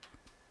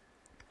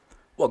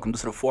Welcome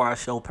to the 4-Hour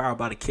Show powered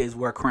by the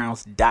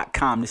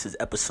KidsWearCrowns.com. This is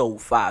episode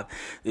 5.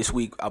 This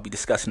week, I'll be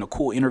discussing a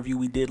cool interview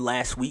we did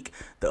last week,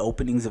 the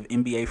openings of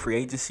NBA free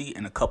agency,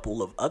 and a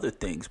couple of other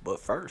things. But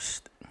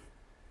first...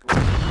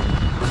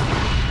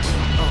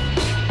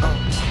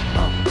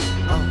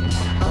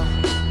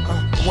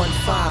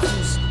 1-5,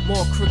 who's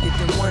more crooked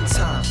than one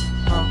time?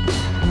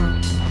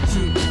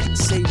 Yeah,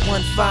 say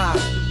 1-5,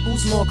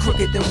 who's more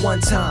crooked than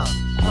one time?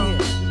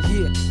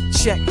 Yeah,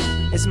 check,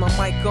 is my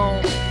mic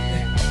on?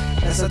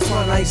 That's a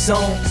Twilight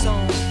Zone.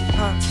 Come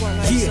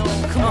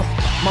on.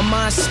 My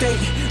mind state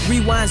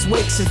rewinds,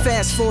 wakes, and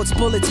fast forwards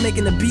bullets,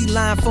 making a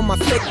beeline for my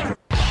fake.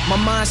 My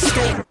mind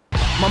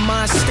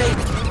state.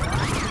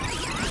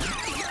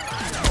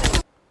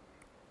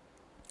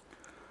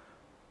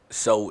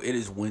 So it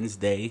is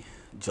Wednesday,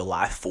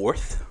 July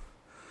 4th.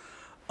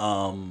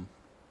 Another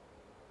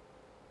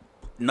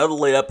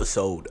late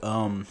episode.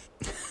 I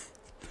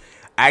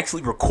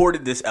actually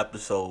recorded this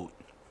episode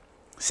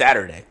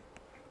Saturday.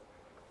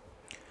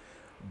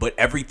 But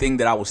everything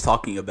that I was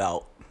talking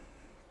about,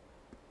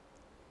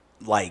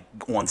 like,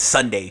 on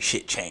Sunday,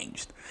 shit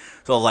changed.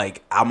 So,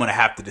 like, I'm going to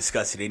have to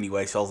discuss it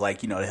anyway. So, I was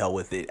like, the hell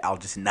with it. I'll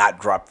just not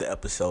drop the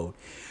episode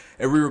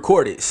and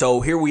re-record it.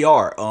 So, here we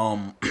are.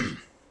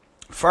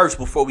 First,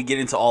 before we get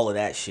into all of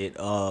that shit,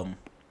 go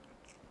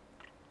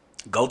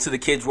to the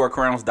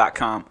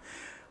KidsWearCrowns.com.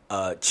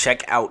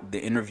 Check out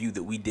the interview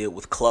that we did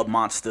with K.L.U.B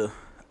Monsta.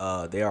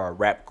 They are a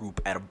rap group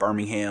out of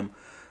Birmingham.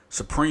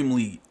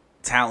 Supremely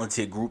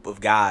talented group of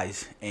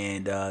guys,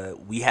 and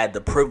we had the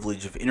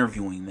privilege of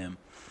interviewing them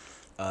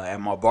at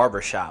my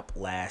barbershop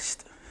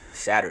last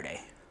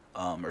Saturday,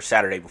 or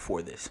Saturday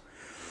before this,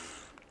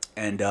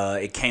 and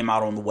it came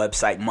out on the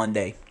website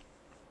Monday,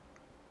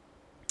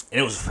 and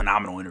it was a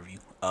phenomenal interview,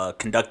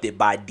 conducted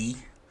by D.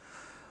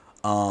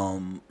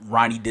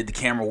 Ronnie did the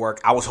camera work.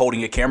 I was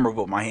holding a camera,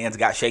 but my hands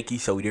got shaky,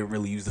 so we didn't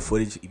really use the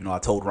footage, even though I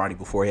told Ronnie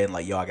beforehand,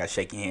 like, yo, I got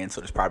shaky hands,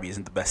 so this probably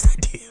isn't the best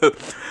idea.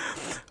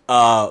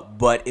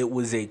 But it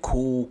was a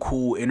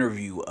cool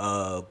interview.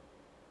 I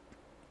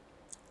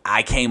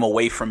came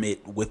away from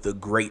it with a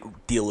great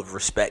deal of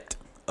respect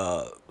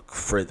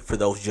for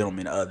those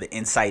gentlemen. The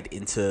insight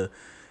into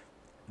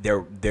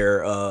their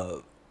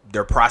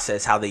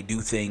process, how they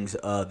do things,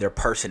 their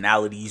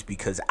personalities,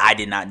 because I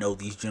did not know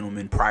these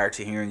gentlemen prior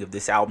to hearing of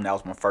this album. That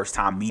was my first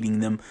time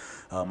meeting them.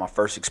 My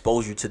first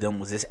exposure to them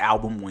was this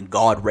album, When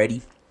God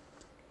Ready.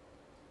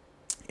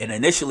 And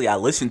initially I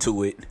listened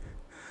to it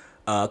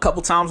a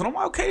couple times, and I'm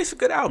like, okay, it's a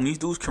good album. These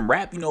dudes can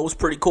rap, it was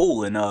pretty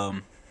cool. And,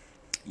 of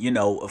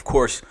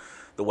course,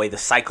 the way the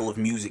cycle of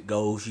music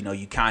goes,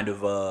 you kind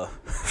of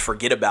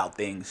forget about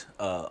things,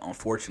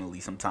 unfortunately,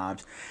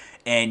 sometimes.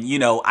 And,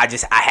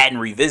 I hadn't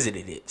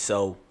revisited it.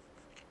 So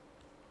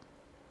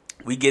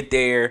we get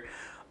there.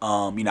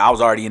 I was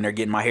already in there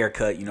getting my hair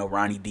cut.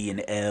 Ronnie D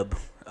and Ebb,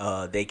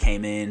 they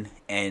came in,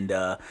 and,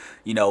 the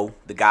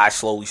guys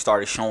slowly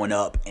started showing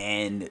up,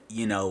 and,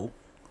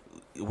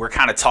 we're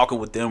kind of talking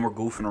with them. We're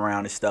goofing around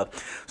and stuff.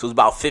 So it was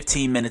about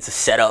 15 minutes to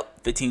set up,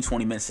 15,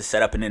 20 minutes to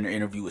set up, and then the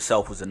interview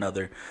itself was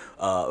another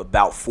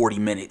about 40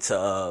 minutes.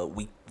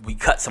 We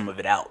cut some of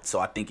it out, so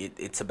I think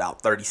it's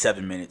about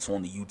 37 minutes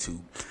on the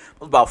YouTube.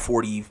 It was about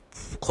 40,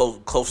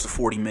 close to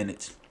 40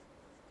 minutes.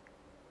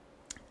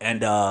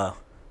 And the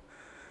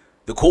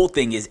cool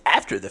thing is,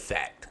 after the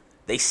fact,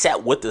 they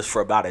sat with us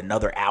for about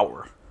another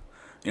hour.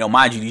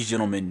 Mind you, these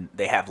gentlemen,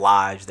 they have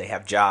lives, they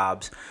have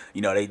jobs.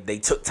 They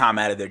took time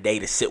out of their day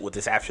to sit with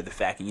us after the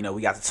fact. And,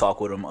 we got to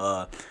talk with them.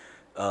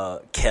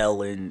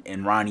 Kel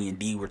and Ronnie and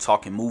D were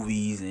talking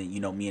movies.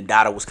 And, me and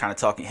Dada was kind of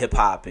talking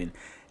hip-hop. And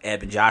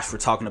Eb and Josh were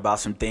talking about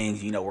some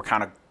things. We're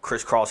kind of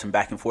crisscrossing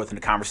back and forth in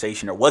the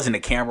conversation. There wasn't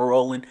a camera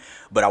rolling,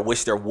 but I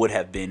wish there would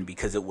have been,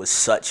 because it was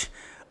such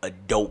a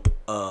dope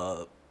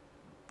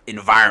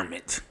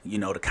environment,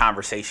 the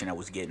conversation that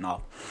was getting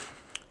off.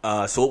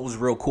 So it was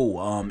real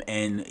cool.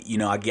 And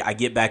I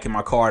get back in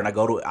my car, and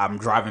I'm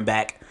driving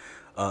back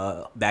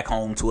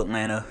home to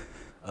Atlanta,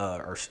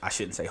 or I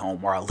shouldn't say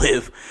home, where I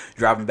live,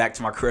 driving back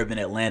to my crib in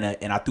Atlanta,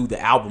 and I threw the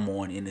album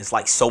on, and it's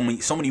like so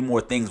many more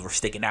things were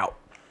sticking out.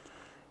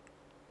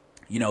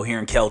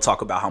 Hearing Kel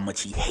talk about how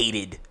much he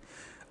hated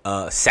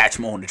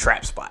Satchmo in the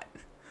Trap Spot.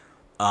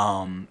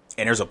 And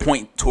there's a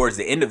point towards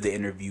the end of the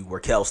interview where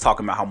Kel's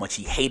talking about how much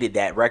he hated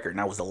that record, and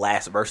that was the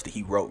last verse that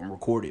he wrote and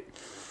recorded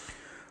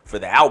for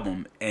the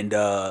album. And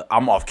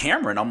I'm off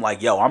camera, and I'm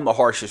like, yo, I'm the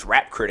harshest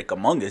rap critic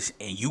among us,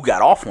 and you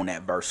got off on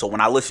that verse. So when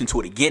I listened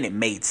to it again, it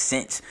made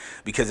sense,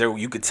 because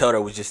you could tell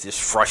there was just this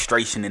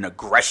frustration and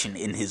aggression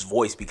in his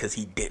voice, because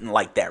he didn't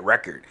like that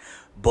record,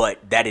 but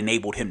that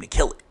enabled him to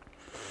kill it.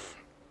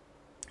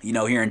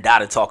 Hearing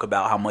Dada talk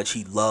about how much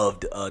he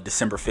loved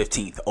December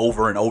 15th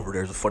over and over.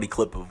 There's a funny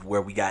clip of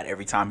where we got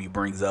every time he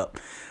brings up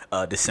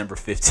December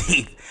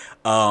 15th.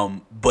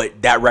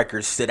 But that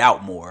record stood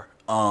out more.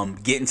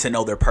 Getting to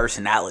know their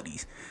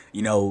personalities.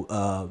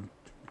 All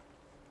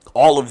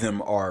of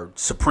them are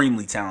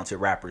supremely talented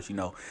rappers.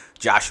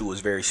 Joshua is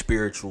very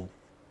spiritual.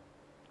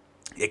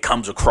 It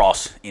comes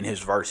across in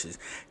his verses.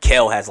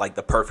 Kel has like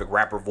the perfect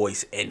rapper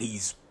voice, and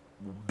he's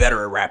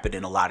better at rapping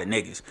than a lot of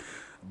niggas.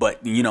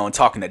 But, you know, in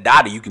talking to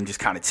Dada, you can just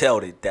kind of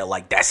tell that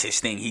like, that's his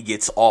thing. He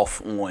gets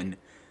off on,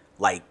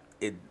 like,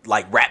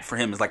 rap for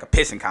him is like a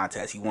pissing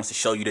contest. He wants to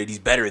show you that he's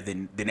better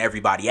than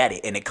everybody at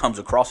it, and it comes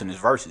across in his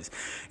verses.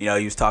 You know,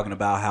 he was talking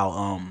about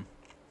how,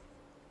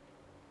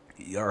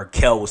 or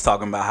Kel was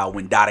talking about how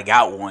when Dada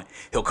got one,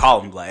 he'll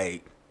call him like,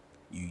 hey,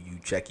 you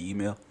check your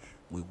email?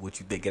 What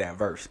you think of that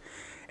verse?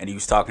 And he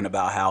was talking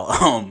about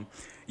how,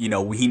 you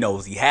know, when he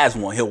knows he has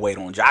one, he'll wait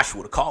on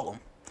Joshua to call him.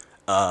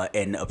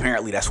 And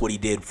apparently that's what he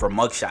did for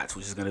Mugshots,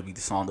 which is going to be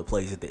the song that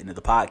plays at the end of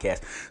the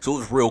podcast. So it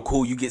was real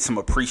cool. You get some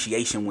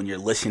appreciation when you're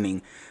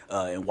listening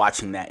and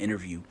watching that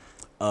interview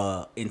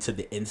into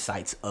the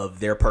insights of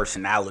their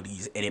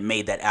personalities, and it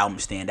made that album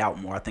stand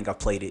out more. I think I've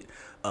played it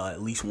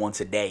at least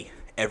once a day,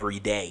 every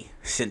day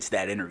since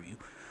that interview.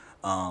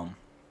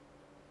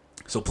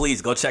 So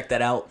please go check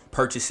that out.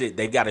 Purchase it.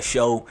 They've got a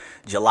show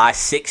July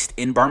 6th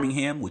in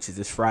Birmingham, which is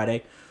this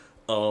Friday,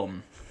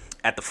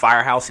 at the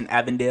Firehouse in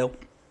Avondale.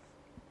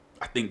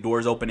 I think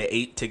doors open at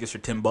 8. Tickets are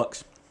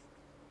 $10.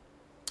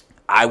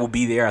 I will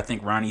be there. I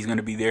think Ronnie's going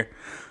to be there.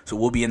 So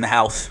we'll be in the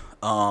house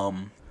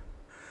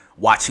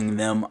watching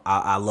them.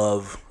 I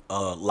love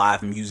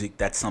live music.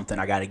 That's something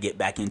I got to get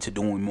back into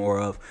doing more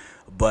of.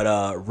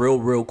 But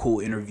real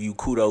cool interview.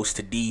 Kudos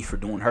to D for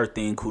doing her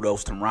thing.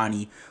 Kudos to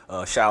Ronnie.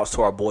 Shout outs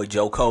to our boy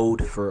Joe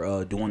Code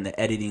for doing the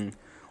editing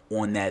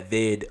on that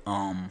vid.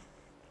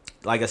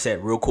 Like I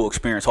said, real cool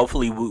experience.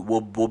 Hopefully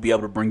we'll be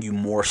able to bring you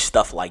more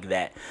stuff like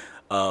that.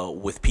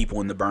 With people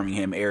in the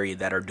Birmingham area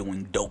that are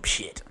doing dope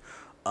shit.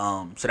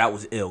 So that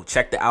was ill.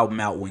 Check the album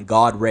out, When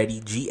God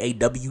Ready,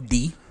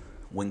 GAWD,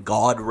 When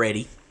God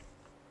Ready.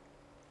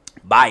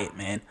 Buy it,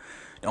 man.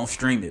 Don't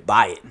stream it,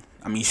 buy it.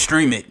 I mean,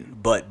 stream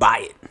it, but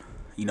buy it.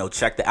 You know,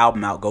 check the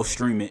album out, go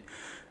stream it,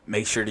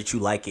 make sure that you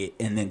like it,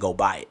 and then go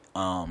buy it.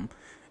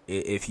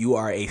 If you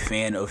are a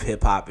fan of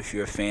hip-hop, if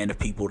you're a fan of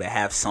people that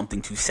have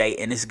something to say,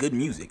 and it's good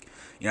music.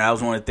 You know, that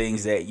was one of the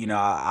things that, you know,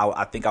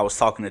 I think I was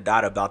talking to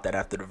Dada about that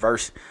after the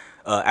verse.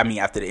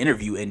 After the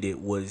interview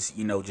ended, was,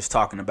 you know, just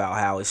talking about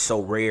how it's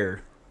so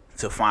rare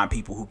to find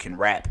people who can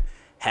rap,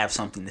 have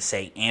something to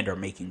say, and are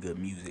making good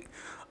music.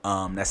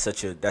 That's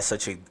such a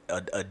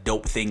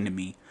dope thing to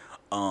me.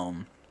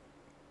 So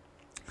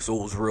it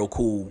was real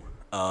cool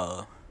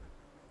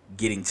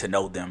getting to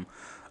know them.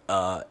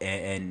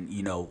 And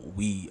you know,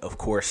 we of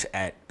course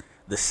at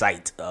the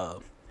site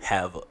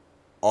have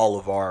all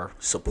of our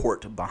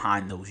support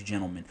behind those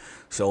gentlemen.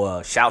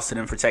 So shouts to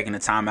them for taking the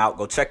time out.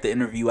 Go check the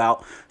interview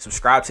out.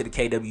 Subscribe to the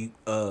KWC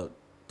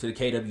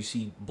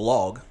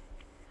blog,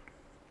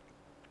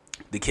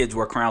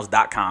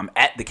 thekidswearcrowns.com,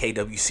 at the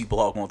KWC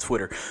blog on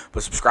Twitter.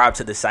 But subscribe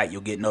to the site.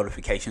 You'll get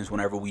notifications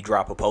whenever we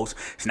drop a post.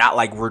 It's not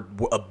like we're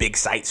a big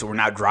site, so we're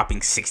not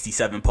dropping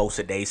 67 posts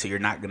a day, so you're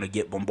not going to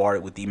get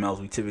bombarded with emails.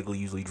 We typically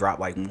usually drop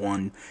like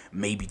 1,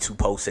 maybe 2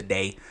 posts a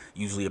day,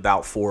 usually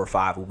about 4 or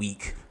 5 a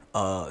week.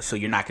 So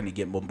you're not going to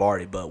get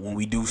bombarded. But when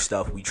we do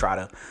stuff, we try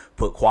to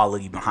put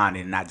quality behind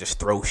it and not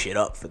just throw shit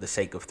up for the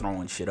sake of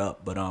throwing shit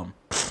up. But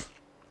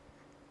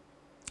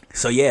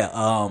so yeah,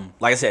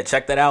 like I said,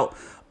 check that out.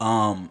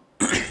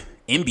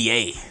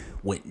 NBA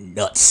went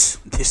nuts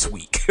this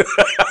week,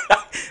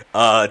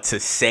 to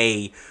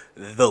say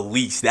the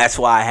least. That's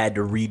why I had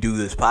to redo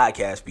this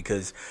podcast,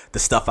 because the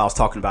stuff I was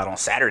talking about on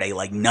Saturday,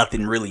 like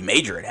nothing really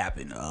major had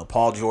happened.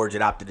 Paul George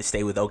had opted to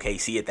stay with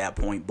OKC at that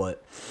point,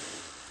 but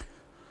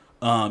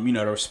you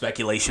know, there was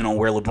speculation on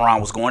where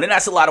LeBron was going, and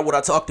that's a lot of what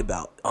I talked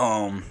about.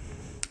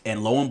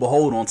 And lo and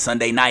behold, on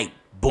Sunday night,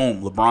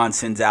 boom, LeBron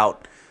sends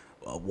out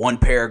a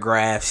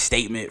 1-paragraph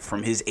statement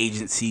from his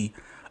agency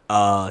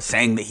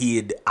saying that he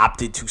had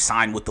opted to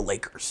sign with the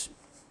Lakers.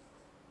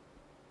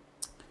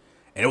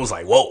 And it was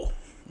like, whoa.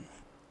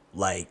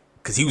 Like,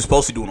 because he was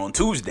supposed to do it on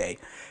Tuesday,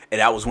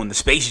 and that was when the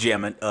Space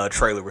Jam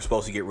trailer was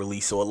supposed to get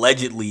released. So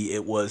allegedly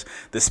it was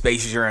the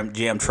Space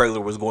Jam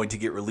trailer was going to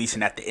get released,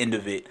 and at the end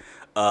of it,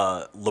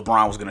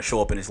 LeBron was going to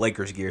show up in his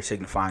Lakers gear,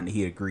 signifying that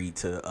he had agreed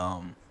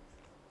to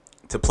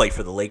play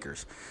for the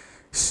Lakers.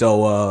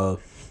 So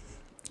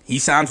he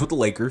signs with the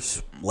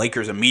Lakers.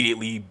 Lakers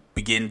immediately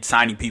begin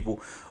signing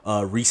people.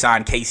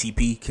 Re-signed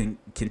KCP,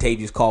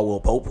 Contagious Caldwell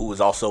Pope, who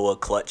is also a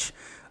Clutch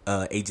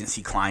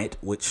agency client,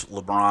 which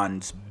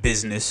LeBron's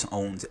business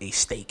owns a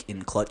stake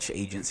in Clutch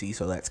agency,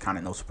 so that's kind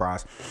of no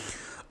surprise.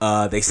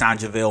 They signed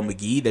JaVale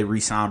McGee. They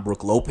re-signed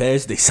Brooke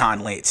Lopez. They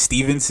signed Lance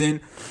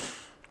Stevenson.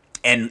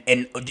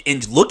 And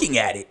looking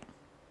at it,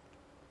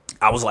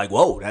 I was like,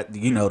 whoa, that,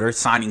 you know, they're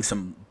signing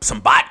some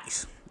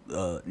bodies,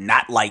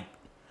 not like,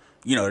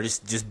 you know,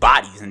 just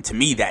bodies. And to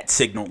me, that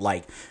signaled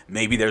like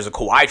maybe there's a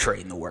Kawhi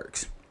trade in the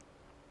works.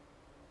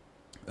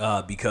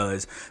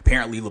 Because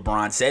apparently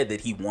LeBron said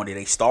that he wanted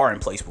a star in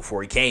place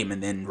before he came,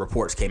 and then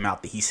reports came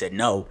out that he said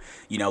no.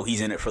 You know,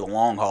 he's in it for the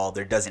long haul.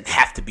 There doesn't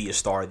have to be a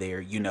star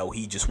there. You know,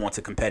 he just wants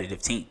a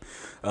competitive team.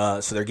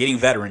 So they're getting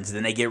veterans.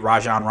 Then they get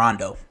Rajon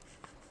Rondo.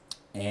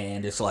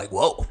 And it's like,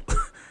 whoa,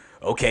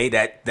 okay,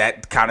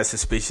 that kind of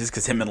suspicious,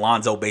 because him and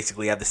Lonzo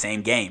basically have the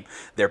same game.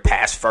 They're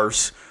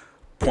pass-first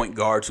point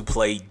guards who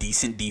play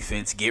decent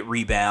defense, get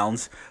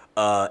rebounds,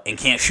 and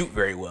can't shoot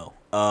very well.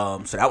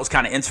 So that was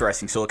kind of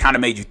interesting. So it kind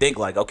of made you think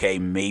like, okay,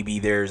 maybe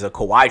there's a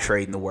Kawhi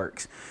trade in the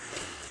works.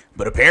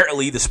 But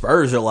apparently the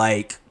Spurs are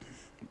like,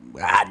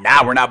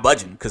 nah, we're not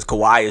budging, because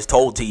Kawhi has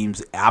told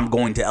teams, I'm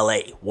going to LA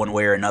one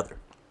way or another.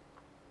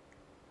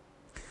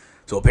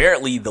 So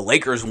apparently the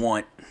Lakers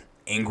want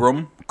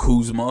Ingram,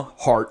 Kuzma,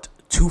 Hart,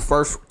 two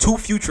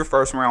future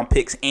first round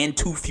picks, and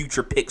 2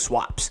 future pick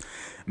swaps,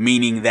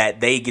 meaning that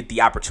they get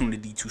the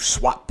opportunity to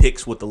swap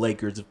picks with the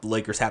Lakers if the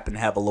Lakers happen to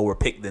have a lower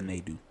pick than they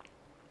do.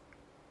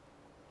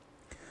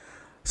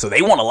 So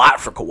they want a lot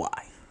for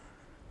Kawhi.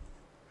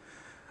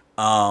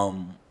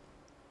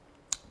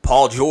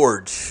 Paul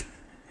George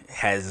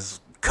has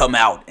come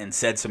out and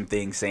said some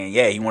things saying,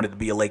 yeah, he wanted to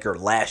be a Laker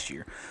last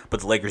year,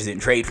 but the Lakers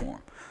didn't trade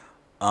for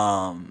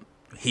him.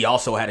 He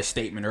also had a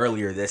statement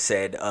earlier that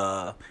said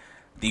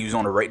he was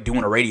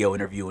doing a radio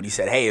interview, and he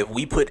said, hey, if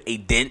we put a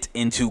dent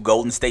into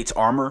Golden State's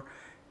armor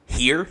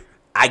here,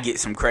 I get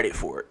some credit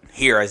for it.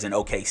 Here, as in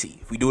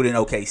OKC. If we do it in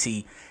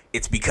OKC,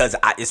 it's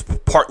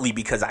partly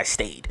because I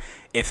stayed.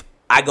 If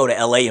I go to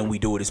LA and we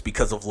do it, it's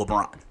because of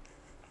LeBron.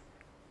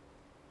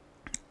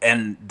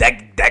 And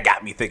that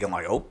got me thinking,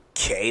 like,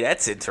 okay,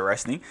 that's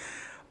interesting.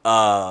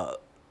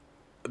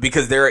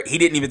 Because he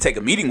didn't even take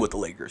a meeting with the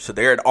Lakers. So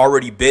there had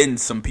already been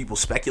some people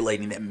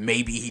speculating that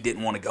maybe he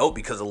didn't want to go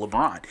because of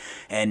LeBron.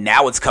 And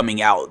now it's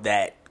coming out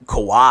that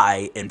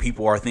Kawhi, and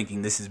people are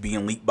thinking this is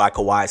being leaked by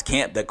Kawhi's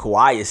camp, that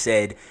Kawhi has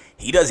said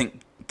he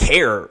doesn't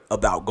care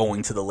about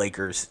going to the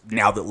Lakers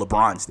now that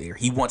LeBron's there.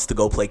 He wants to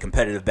go play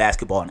competitive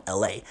basketball in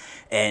LA.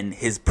 And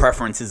his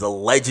preference is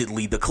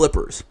allegedly the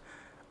Clippers.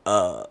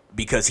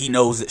 Because he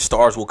knows that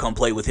stars will come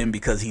play with him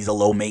because he's a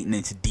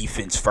low-maintenance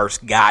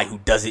defense-first guy who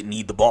doesn't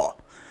need the ball.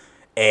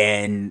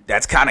 And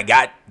that's kind of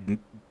got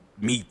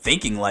me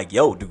thinking like,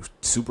 yo, do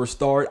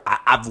superstars...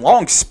 I've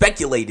long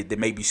speculated that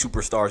maybe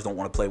superstars don't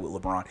want to play with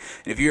LeBron.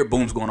 And if you hear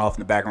booms going off in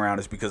the background,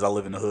 it's because I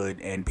live in the hood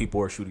and people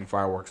are shooting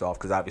fireworks off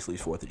because obviously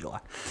it's 4th of July.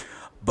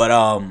 But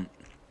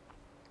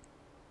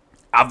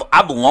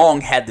I've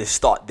long had this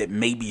thought that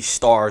maybe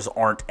stars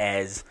aren't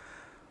as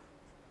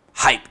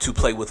hype to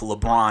play with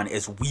LeBron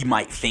as we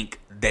might think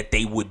that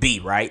they would be,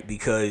 right?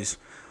 Because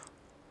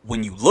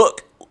when you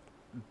look,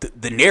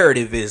 the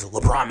narrative is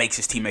LeBron makes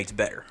his teammates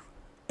better.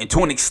 And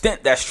to an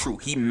extent, that's true.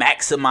 He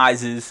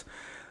maximizes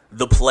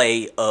the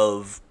play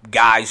of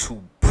guys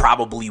who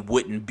probably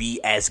wouldn't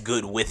be as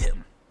good with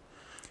him.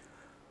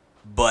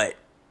 But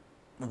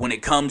when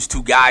it comes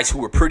to guys who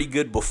were pretty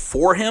good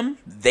before him,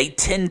 they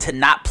tend to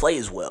not play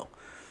as well.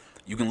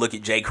 You can look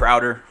at Jay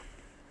Crowder.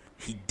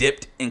 He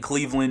dipped in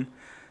Cleveland.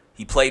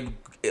 He played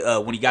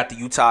when he got to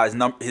Utah.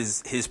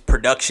 His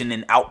production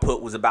and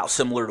output was about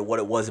similar to what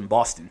it was in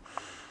Boston.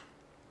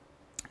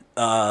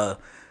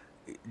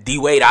 D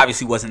Wade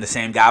obviously wasn't the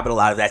same guy, but a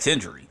lot of that's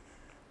injury.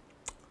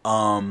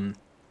 Kyrie,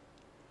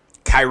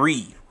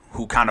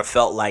 who kind of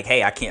felt like,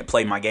 hey, I can't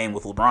play my game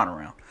with LeBron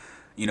around.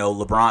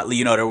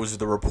 There was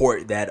the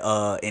report that,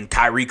 and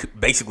Kyrie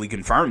basically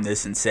confirmed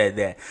this and said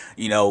that,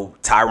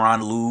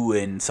 Tyronn Lue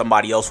and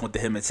somebody else went to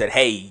him and said,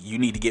 hey, you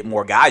need to get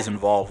more guys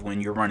involved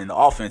when you're running the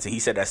offense. And he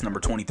said that's number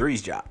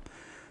 23's job,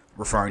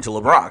 referring to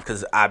LeBron.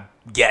 Because I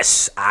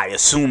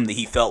assume that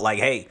he felt like,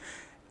 hey,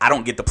 I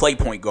don't get to play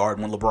point guard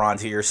when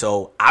LeBron's here,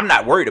 so I'm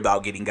not worried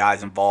about getting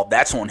guys involved.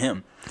 That's on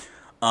him.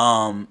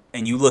 And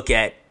you look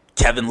at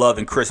Kevin Love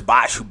and Chris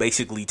Bosh, who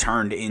basically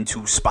turned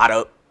into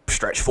spot-up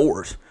stretch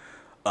fours.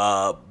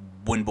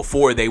 When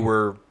before they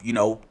were,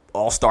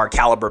 all-star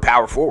caliber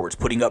power forwards,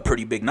 putting up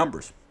pretty big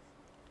numbers.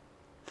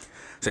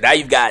 So now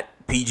you've got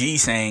PG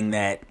saying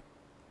that,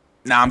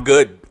 I'm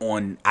good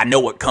I know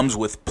what comes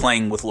with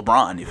playing with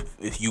LeBron.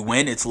 If you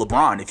win, it's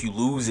LeBron. If you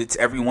lose, it's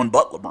everyone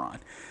but LeBron.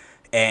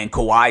 And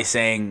Kawhi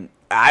saying,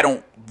 I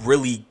don't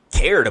really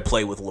care to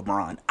play with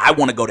LeBron. I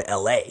want to go to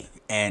LA,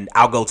 and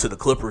I'll go to the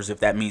Clippers if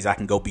that means I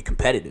can go be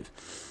competitive.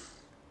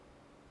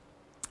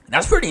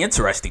 That's pretty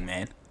interesting,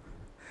 man.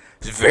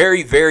 It's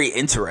very, very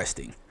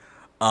interesting.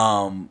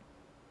 I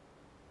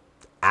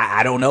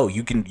don't know.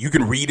 You can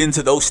read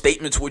into those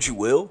statements what you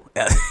will.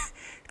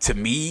 To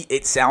me,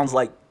 it sounds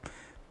like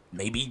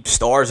maybe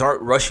stars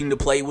aren't rushing to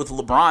play with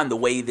LeBron the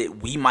way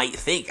that we might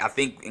think. I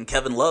think in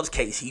Kevin Love's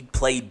case, he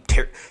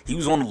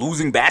was on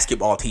losing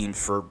basketball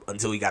teams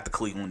until he got to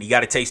Cleveland. He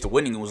got a taste of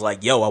winning and was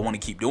like, yo, I want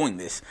to keep doing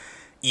this,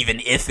 even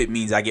if it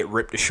means I get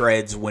ripped to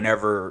shreds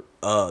whenever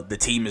the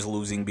team is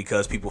losing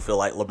because people feel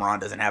like LeBron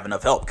doesn't have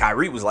enough help.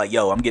 Kyrie was like,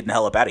 yo, I'm getting the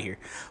hell up out of here.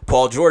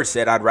 Paul George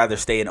said, I'd rather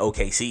stay in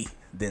OKC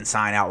than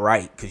sign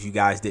outright because you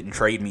guys didn't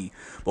trade me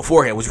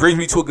beforehand, which brings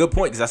me to a good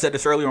point because I said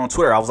this earlier on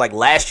Twitter. I was like,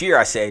 last year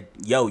I said,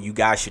 yo, you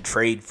guys should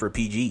trade for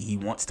PG. He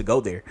wants to go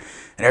there.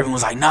 And everyone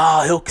was like,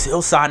 nah,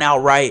 he'll sign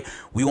outright.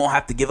 We won't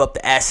have to give up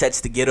the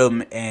assets to get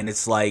him. And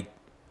it's like,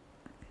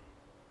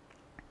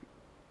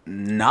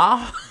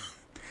 nah.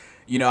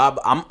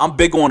 I'm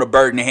big on a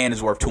bird in the hand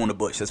is worth two in the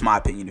bush. That's my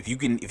opinion. If you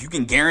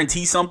can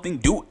guarantee something,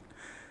 do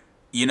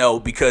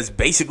it. Because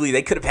basically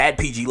they could have had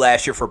PG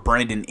last year for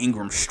Brandon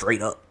Ingram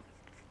straight up.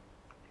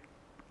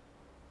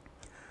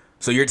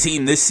 So your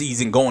team this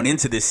season, going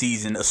into this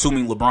season,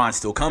 assuming LeBron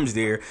still comes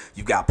there,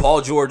 you've got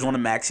Paul George on a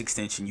max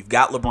extension. You've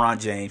got LeBron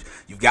James.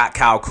 You've got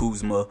Kyle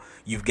Kuzma.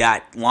 You've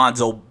got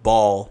Lonzo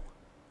Ball.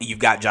 And you've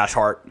got Josh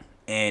Hart.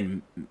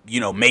 And,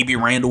 maybe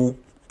Randall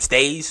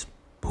stays.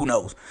 Who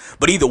knows?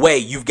 But either way,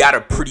 you've got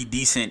a pretty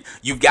decent,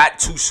 you've got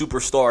 2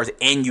 superstars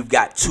and you've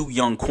got 2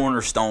 young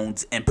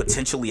cornerstones and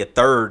potentially a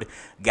third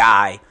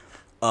guy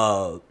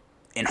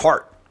in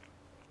Hart.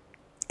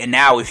 And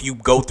now if you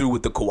go through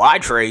with the Kawhi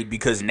trade,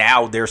 because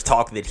now there's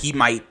talk that he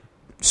might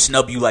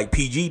snub you like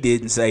PG did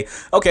and say,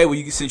 okay, well,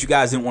 since you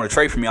guys didn't want to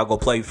trade for me, I'll go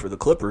play for the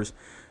Clippers.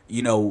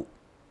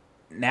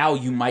 Now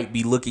you might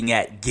be looking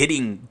at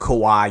getting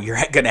Kawhi. You're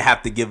going to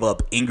have to give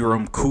up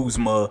Ingram,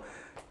 Kuzma,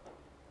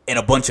 and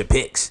a bunch of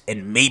picks,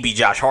 and maybe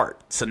Josh Hart.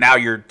 So now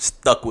you're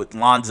stuck with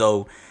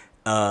Lonzo,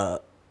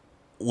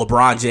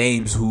 LeBron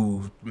James,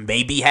 who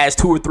maybe has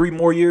 2 or 3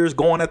 more years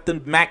going at the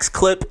max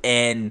clip,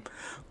 and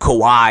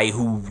Kawhi,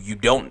 who you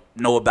don't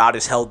know about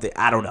his health.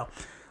 I don't know.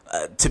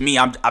 To me,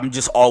 I'm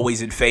just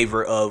always in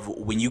favor of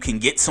when you can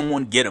get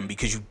someone, get them,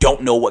 because you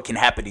don't know what can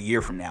happen a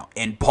year from now.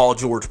 And Paul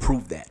George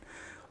proved that.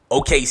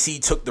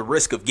 OKC took the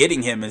risk of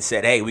getting him and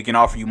said, hey, we can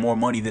offer you more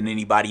money than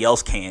anybody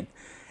else can.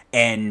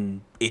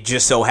 And it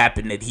just so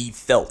happened that he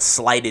felt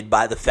slighted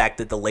by the fact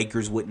that the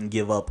Lakers wouldn't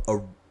give up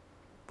a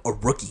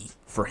rookie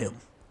for him.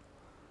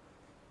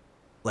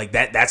 Like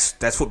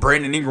that's what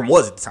Brandon Ingram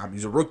was at the time. He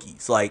was a rookie.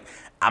 It's like,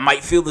 I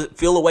might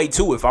feel a way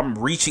too if I'm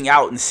reaching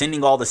out and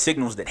sending all the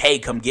signals that, hey,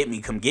 come get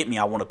me,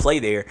 I want to play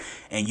there,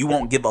 and you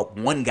won't give up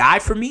one guy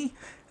for me.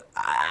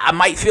 I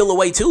might feel a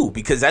way too,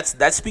 because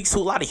that speaks to a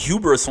lot of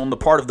hubris on the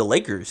part of the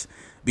Lakers.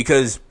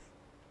 Because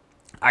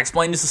I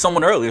explained this to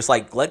someone earlier. It's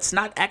like, let's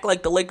not act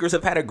like the Lakers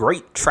have had a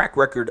great track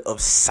record of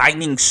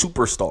signing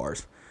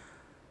superstars.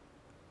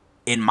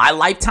 In my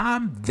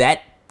lifetime,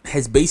 that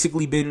has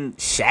basically been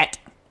Shaq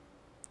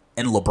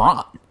and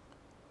LeBron.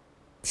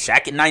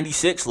 Shaq in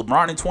 96,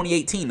 LeBron in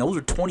 2018. Those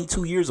are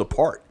 22 years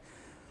apart.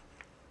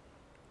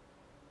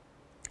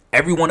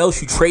 Everyone else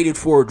you traded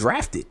for or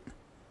drafted.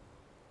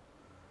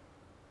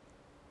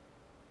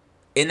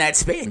 In that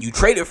span, you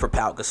traded for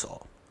Pau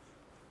Gasol.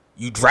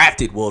 You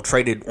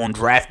traded on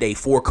draft day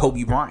for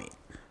Kobe Bryant.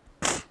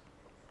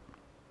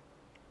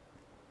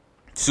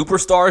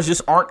 Superstars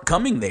just aren't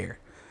coming there.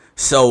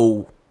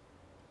 So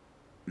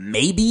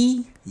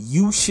maybe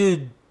you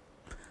should,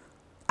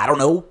 I don't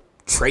know,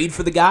 trade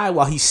for the guy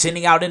while he's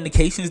sending out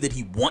indications that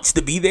he wants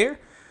to be there.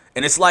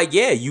 And it's like,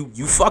 yeah, you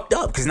fucked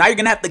up, because now you're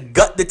going to have to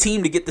gut the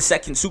team to get the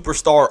second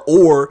superstar,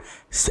 or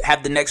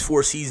have the next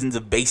 4 seasons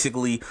of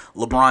basically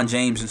LeBron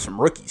James and some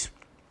rookies.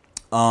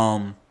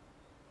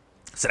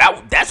 So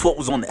that's what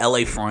was on the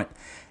LA front.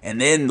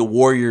 And then the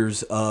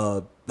Warriors,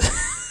 they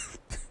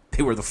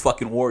were the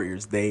fucking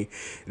Warriors. They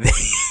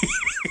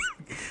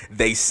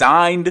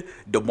signed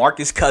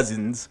DeMarcus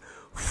Cousins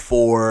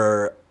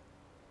for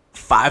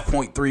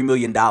 $5.3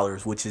 million,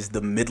 which is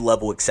the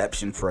mid-level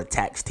exception for a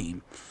tax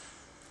team.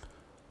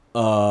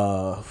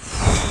 Wow.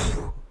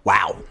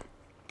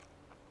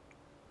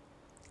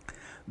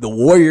 The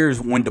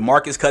Warriors, when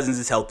DeMarcus Cousins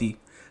is healthy,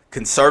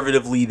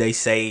 conservatively they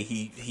say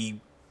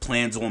he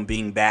plans on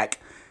being back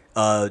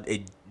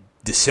in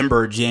December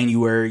or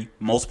January.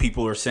 Most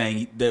people are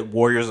saying that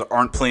Warriors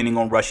aren't planning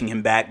on rushing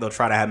him back. They'll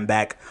try to have him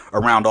back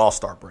around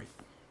All-Star break.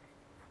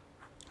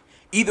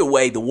 Either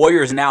way, the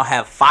Warriors now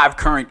have 5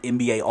 current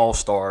NBA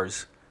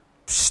All-Stars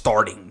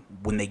starting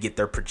when they get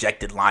their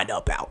projected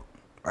lineup out,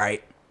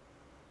 right?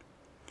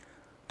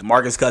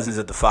 DeMarcus Cousins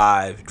at the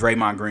 5,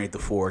 Draymond Green at the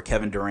 4,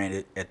 Kevin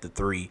Durant at the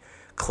 3,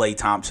 Klay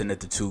Thompson at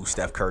the 2,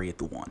 Steph Curry at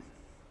the 1.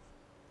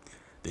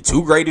 The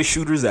 2 greatest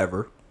shooters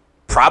ever,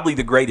 probably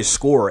the greatest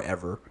scorer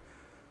ever,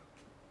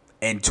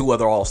 and 2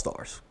 other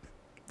All-Stars.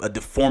 A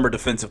former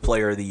Defensive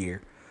Player of the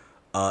Year,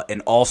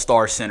 an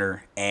all-star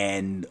center,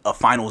 and a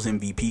finals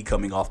MVP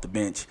coming off the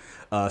bench.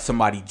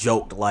 Somebody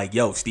joked like,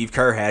 yo, Steve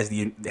Kerr has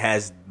the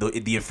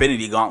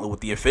Infinity Gauntlet with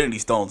the Infinity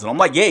Stones. And I'm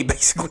like, yeah, he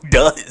basically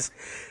does.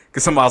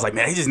 Because somebody was like,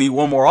 man, they just need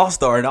one more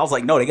all-star. And I was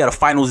like, no, they got a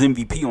finals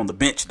MVP on the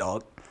bench,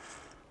 dog.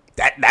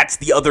 That's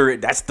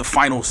the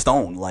final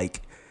stone.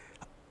 Like,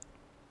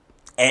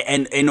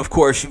 and of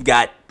course, you've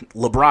got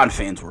LeBron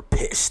fans were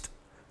pissed.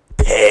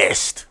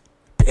 It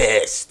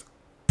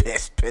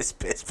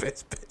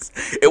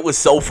was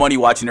so funny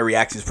watching their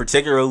reactions,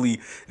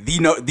 particularly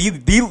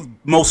the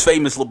most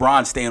famous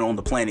LeBron stan on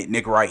the planet,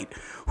 Nick Wright,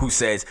 who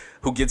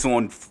gets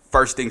on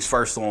First Things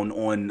First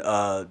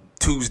on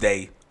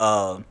Tuesday.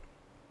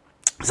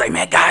 It's like,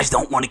 man, guys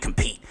don't want to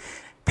compete.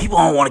 People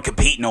don't want to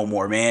compete no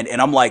more, man. And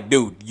I'm like,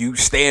 dude, you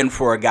stand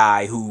for a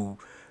guy who,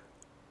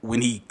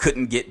 when he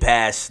couldn't get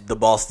past the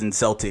Boston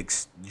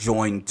Celtics,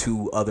 joined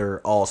 2 other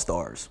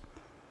All-Stars.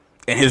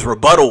 And his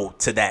rebuttal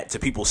to that, to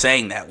people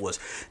saying that, was,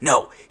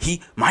 no,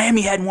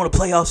 Miami hadn't won a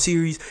playoff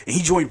series, and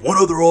he joined 1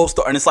 other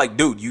All-Star. And it's like,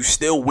 dude, you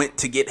still went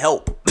to get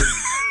help.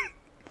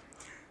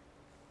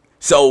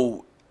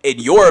 So in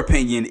your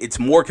opinion, it's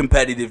more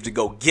competitive to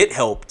go get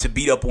help to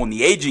beat up on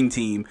the aging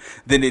team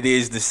than it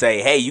is to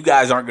say, hey, you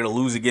guys aren't going to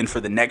lose again for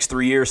the next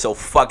 3 years, so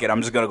fuck it.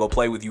 I'm just going to go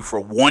play with you for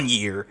 1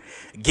 year,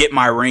 get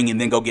my ring, and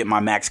then go get my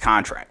max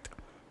contract.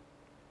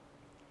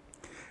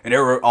 And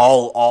there were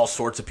all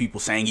sorts of people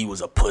saying he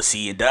was a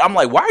pussy. And I'm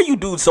like, why are you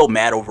dudes so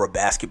mad over a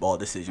basketball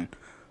decision?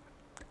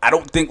 I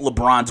don't think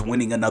LeBron's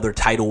winning another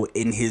title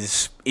in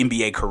his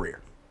NBA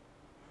career.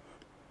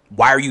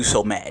 Why are you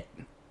so mad?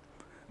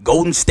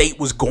 Golden State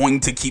was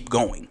going to keep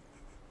going.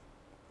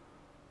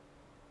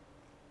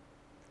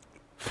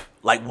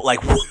 Like,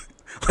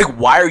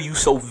 why are you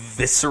so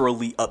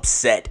viscerally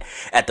upset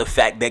at the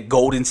fact that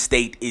Golden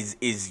State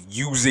is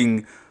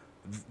using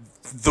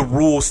the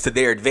rules to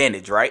their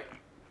advantage, right?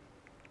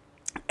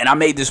 And I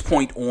made this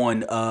point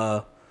on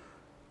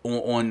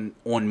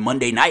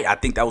Monday night. I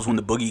think that was when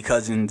the Boogie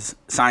Cousins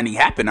signing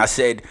happened. I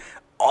said,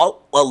 a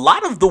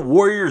lot of the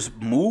Warriors'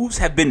 moves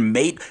have been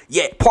made.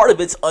 Yeah, part of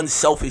it's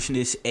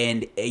unselfishness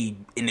and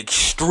an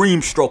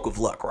extreme stroke of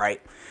luck,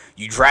 right?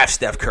 You draft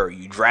Steph Curry,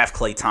 you draft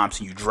Klay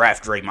Thompson, you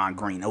draft Draymond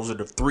Green. Those are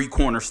the three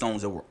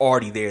cornerstones that were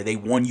already there. They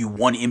won you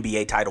one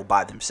NBA title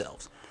by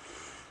themselves.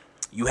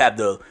 You have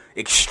the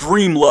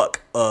extreme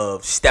luck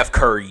of Steph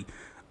Curry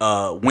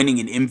winning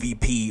an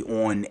MVP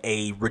on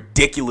a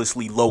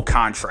ridiculously low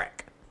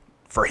contract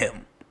for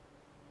him.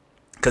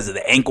 Because of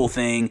the ankle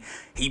thing,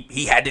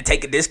 he had to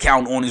take a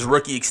discount on his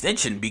rookie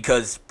extension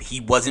because he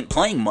wasn't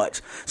playing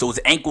much. So his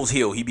ankles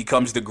heal. He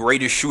becomes the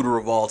greatest shooter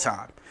of all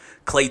time.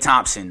 Klay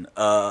Thompson,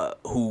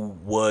 who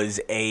was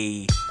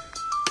I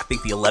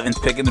think the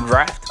 11th pick in the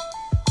draft,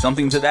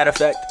 something to that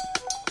effect.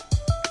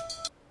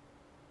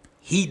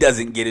 He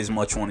doesn't get as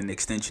much on an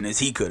extension as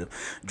he could have.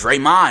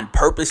 Draymond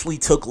purposely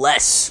took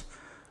less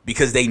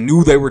because they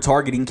knew they were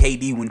targeting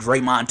KD when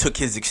Draymond took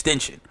his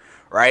extension,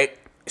 right?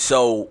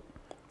 So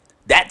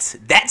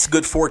that's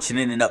good fortune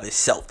in and of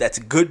itself. That's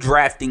good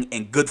drafting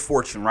and good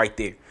fortune right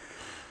there.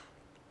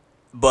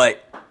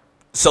 But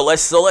so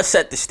let's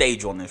set the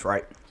stage on this,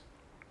 right?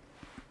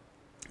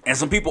 And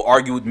some people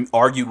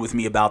argued with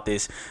me about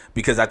this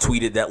because I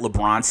tweeted that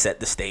LeBron set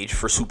the stage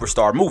for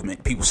superstar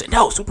movement. People said,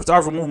 no,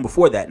 superstars were moving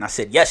before that. And I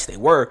said, yes, they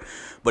were,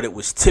 but it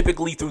was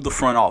typically through the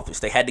front office.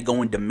 They had to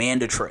go and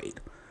demand a trade.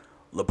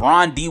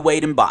 LeBron,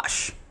 D-Wade, and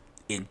Bosh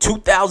in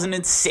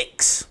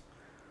 2006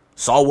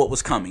 saw what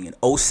was coming. In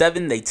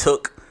 2007, they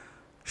took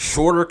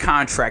shorter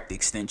contract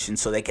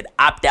extensions so they could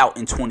opt out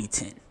in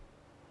 2010.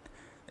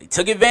 They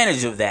took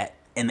advantage of that,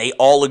 and they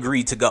all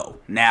agreed to go.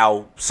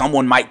 Now,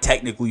 someone might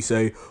technically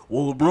say,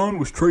 well, LeBron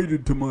was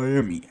traded to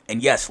Miami.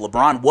 And yes,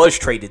 LeBron was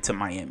traded to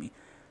Miami.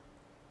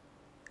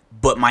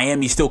 But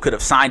Miami still could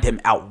have signed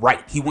him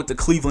outright. He went to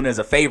Cleveland as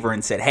a favor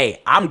and said,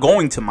 hey, I'm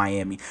going to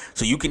Miami,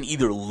 so you can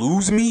either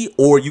lose me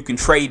or you can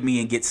trade me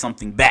and get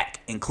something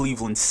back. And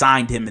Cleveland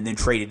signed him and then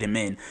traded him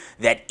in.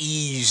 That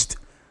eased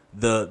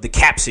the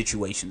cap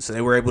situation, so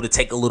they were able to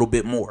take a little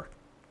bit more.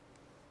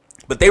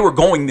 But they were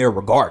going there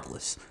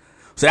regardless.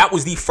 So that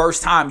was the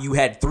first time you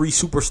had three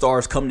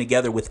superstars come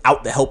together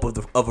without the help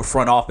of a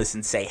front office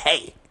and say,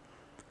 hey,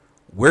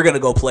 we're going to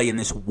go play in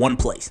this one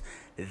place.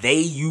 They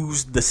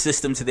used the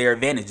system to their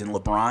advantage, and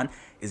LeBron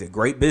is a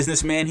great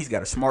businessman. He's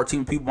got a smart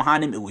team of people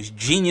behind him. It was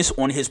genius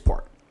on his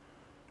part.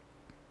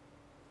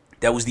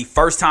 That was the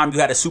first time you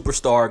had a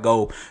superstar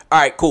go, all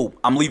right, cool,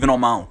 I'm leaving on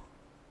my own.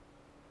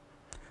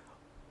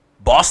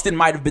 Boston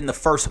might have been the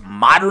first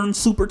modern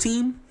super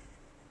team,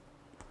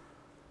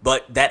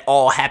 but that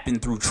all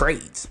happened through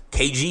trades.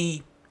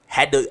 KG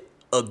had to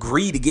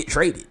agree to get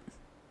traded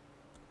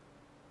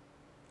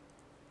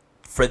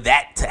for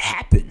that to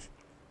happen.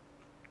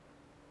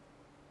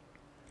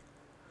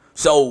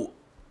 So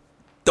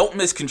don't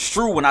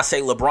misconstrue when I say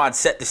LeBron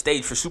set the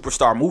stage for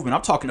superstar movement.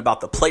 I'm talking about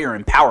the player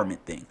empowerment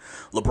thing.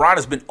 LeBron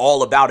has been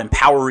all about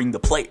empowering the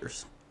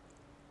players.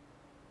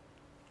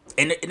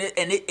 And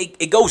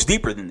it goes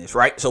deeper than this,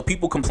 right? So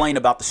people complain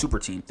about the super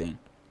team thing.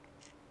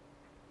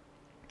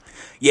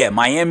 Yeah,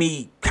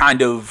 Miami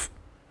kind of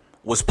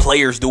was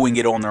players doing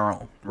it on their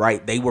own,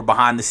 right? They were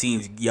behind the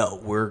scenes.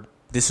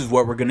 This is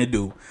what we're going to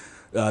do.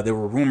 There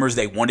were rumors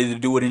they wanted to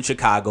do it in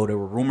Chicago. There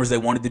were rumors they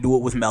wanted to do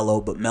it with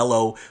Melo, but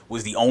Melo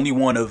was the only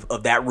one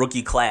of that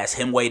rookie class,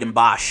 him, Wade, and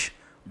Bosh,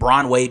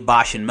 Bron, Wade,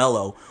 Bosh, and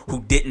Melo,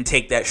 who didn't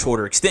take that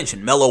shorter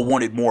extension. Melo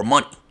wanted more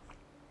money.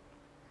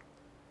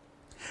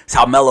 That's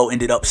how Melo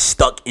ended up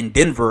stuck in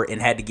Denver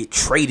and had to get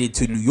traded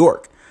to New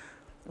York,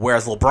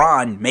 whereas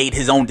LeBron made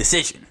his own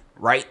decision,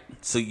 right?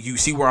 So you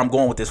see where I'm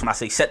going with this when I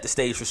say set the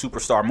stage for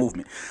superstar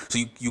movement. So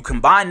you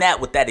combine that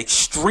with that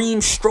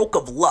extreme stroke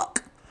of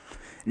luck.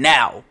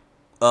 Now,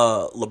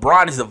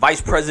 LeBron is the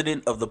vice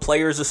president of the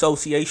Players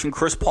Association.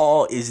 Chris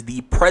Paul is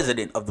the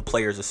president of the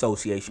Players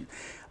Association.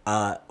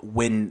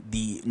 When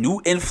the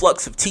new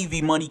influx of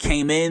TV money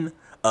came in,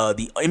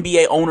 the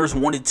NBA owners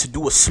wanted to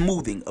do a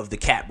smoothing of the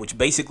cap, which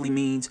basically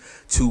means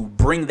to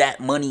bring that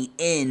money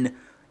in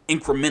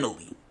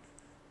incrementally.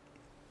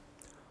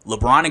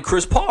 LeBron and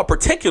Chris Paul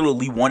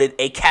particularly wanted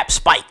a cap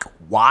spike.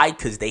 Why?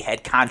 Because they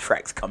had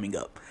contracts coming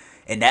up.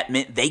 And that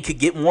meant they could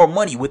get more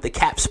money with the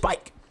cap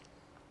spike.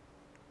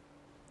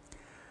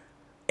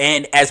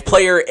 And as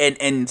player,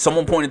 and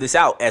someone pointed this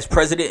out, as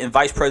president and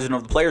vice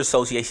president of the Players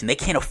Association, they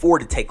can't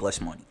afford to take less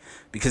money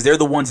because they're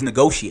the ones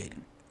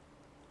negotiating.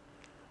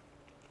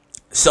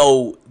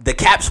 So the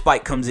cap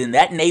spike comes in.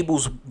 That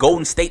enables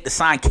Golden State to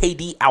sign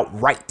KD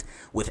outright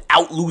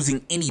without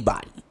losing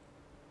anybody.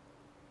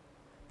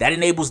 That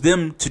enables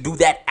them to do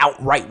that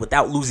outright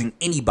without losing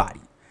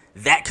anybody.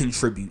 That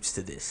contributes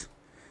to this.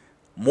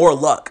 More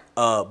luck.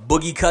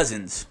 Boogie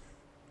Cousins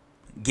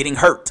getting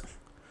hurt.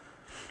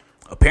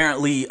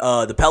 Apparently,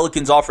 the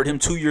Pelicans offered him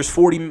 2 years,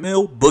 $40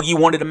 million. Boogie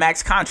wanted a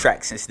max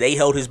contract since they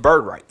held his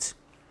bird rights.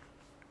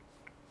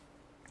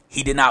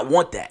 He did not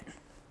want that.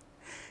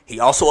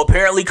 He also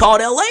apparently called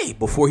LA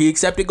before he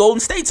accepted Golden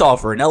State's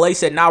offer. And LA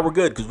said, nah, we're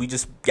good because we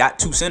just got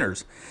 2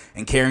 centers.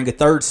 And carrying a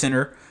third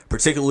center,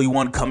 particularly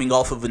one coming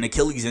off of an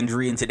Achilles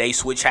injury in today's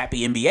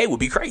switch-happy NBA, would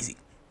be crazy.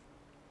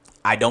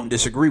 I don't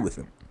disagree with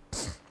him.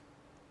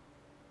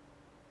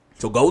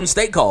 So Golden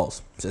State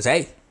calls. Says,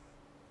 hey,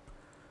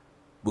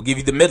 we'll give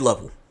you the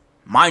mid-level.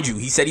 Mind you,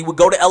 he said he would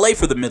go to LA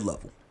for the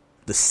mid-level.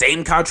 The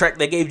same contract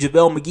they gave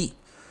JaVale McGee.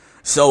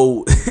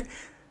 So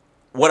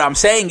what I'm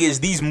saying is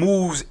these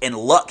moves and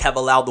luck have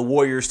allowed the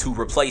Warriors to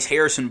replace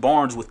Harrison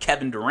Barnes with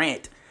Kevin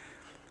Durant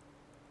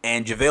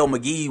and JaVale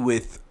McGee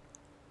with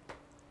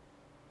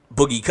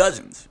Boogie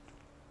Cousins.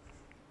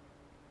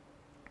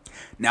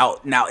 Now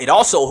it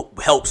also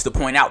helps to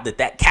point out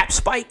that cap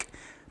spike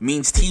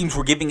means teams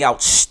were giving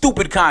out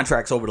stupid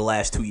contracts over the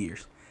last 2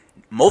 years.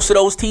 Most of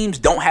those teams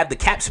don't have the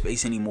cap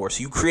space anymore,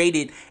 so you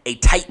created a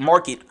tight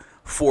market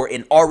for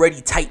an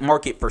already tight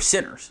market for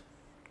centers.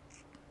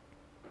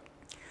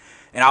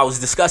 And I was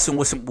discussing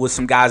with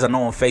some guys I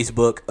know on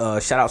Facebook.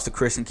 Shout outs to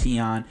Chris and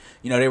Keon.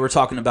 They were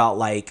talking about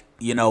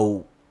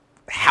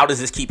how does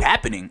this keep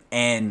happening?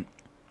 And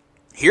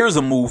here's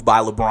a move by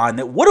LeBron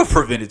that would have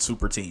prevented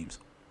super teams.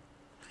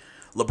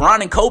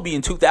 LeBron and Kobe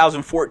in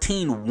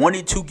 2014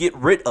 wanted to get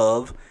rid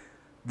of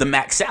the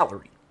max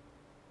salary.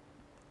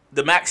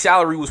 The max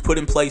salary was put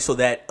in place so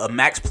that a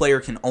max player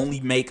can only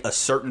make a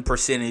certain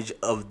percentage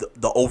of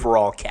the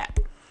overall cap.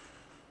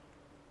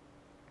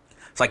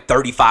 It's like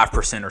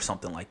 35% or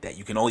something like that.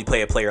 You can only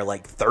pay a player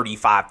like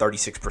 35,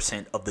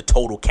 36% of the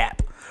total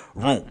cap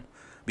room.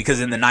 Because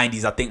in the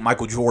 90s, I think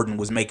Michael Jordan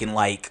was making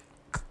like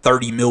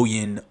 $30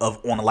 million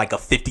on like a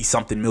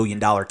 $50-something million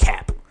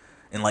cap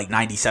in like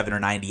 97 or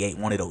 98,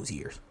 one of those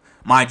years.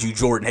 Mind you,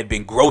 Jordan had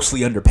been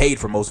grossly underpaid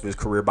for most of his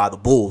career by the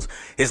Bulls.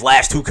 His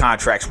last 2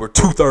 contracts were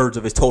 2/3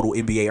 of his total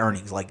NBA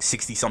earnings, like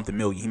 60-something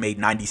million. He made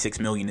 $96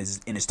 million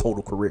in his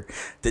total career.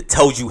 That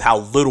tells you how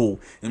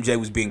little MJ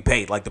was being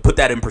paid. Like, to put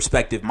that in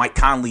perspective, Mike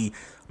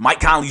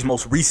Conley's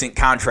most recent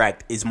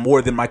contract is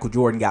more than Michael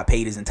Jordan got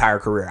paid his entire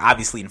career.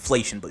 Obviously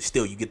inflation, but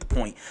still, you get the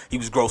point. He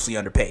was grossly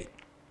underpaid.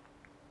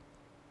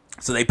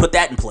 So they put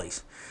that in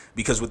place.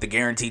 Because with the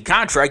guaranteed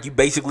contract, you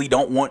basically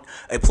don't want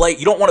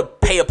you don't want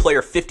to pay a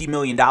player $50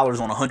 million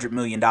on a $100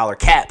 million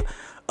cap,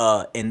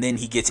 and then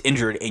he gets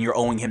injured and you're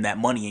owing him that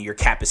money and your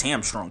cap is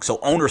hamstrung. So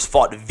owners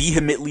fought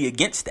vehemently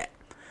against that.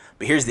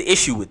 But here's the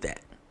issue with that.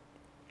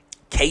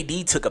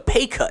 KD took a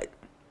pay cut,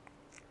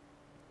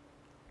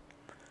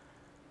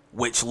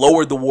 which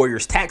lowered the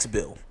Warriors' tax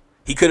bill.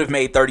 He could have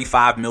made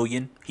 $35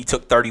 million. He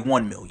took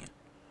 $31 million.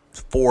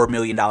 It's a $4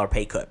 million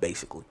pay cut,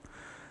 basically.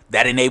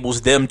 That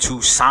enables them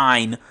to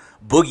sign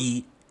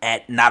Boogie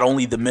at not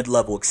only the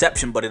mid-level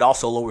exception, but it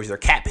also lowers their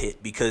cap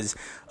hit because,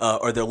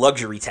 or their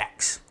luxury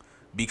tax.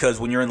 Because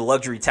when you're in the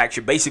luxury tax,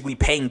 you're basically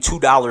paying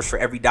 $2 for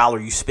every dollar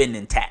you spend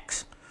in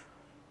tax.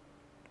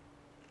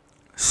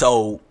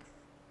 So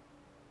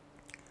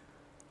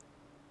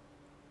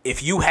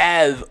if you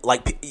have,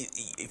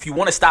 if you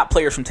want to stop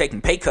players from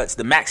taking pay cuts,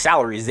 the max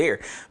salary is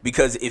there.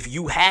 Because if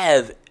you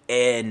have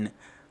a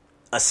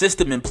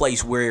system in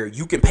place where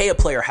you can pay a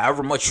player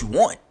however much you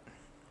want,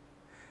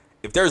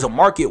 if there's a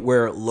market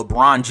where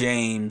LeBron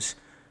James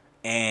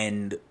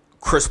and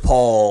Chris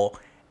Paul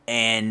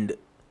and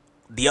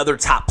the other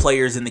top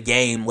players in the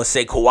game, let's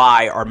say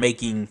Kawhi, are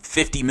making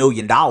 $50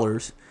 million,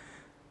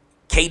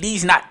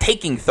 KD's not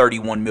taking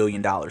 $31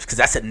 million because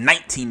that's a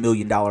 $19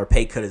 million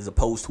pay cut as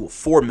opposed to a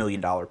 $4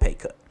 million pay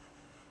cut.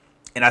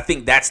 And I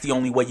think that's the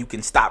only way you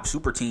can stop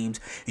super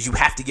teams is you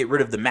have to get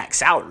rid of the max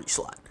salary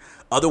slot.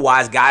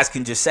 Otherwise, guys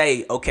can just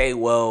say, okay,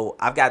 well,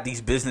 I've got these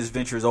business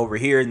ventures over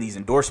here and these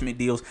endorsement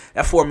deals.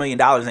 That $4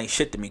 million ain't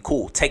shit to me.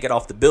 Cool. Take it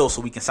off the bill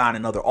so we can sign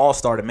another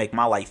all-star to make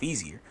my life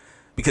easier.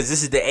 Because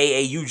this is the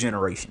AAU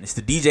generation. It's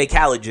the DJ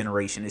Khaled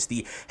generation. It's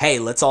the, hey,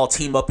 let's all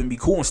team up and be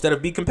cool instead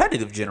of be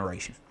competitive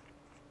generation.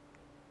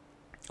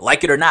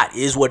 Like it or not, it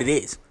is what it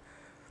is.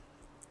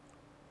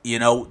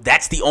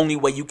 That's the only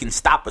way you can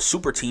stop a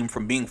super team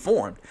from being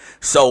formed.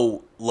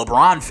 So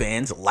LeBron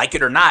fans, like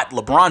it or not,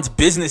 LeBron's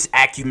business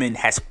acumen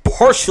has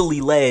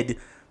partially led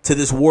to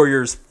this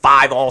Warriors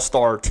 5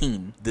 all-star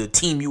team, the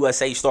Team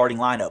USA starting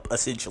lineup,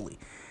 essentially.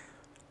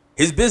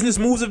 His business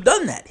moves have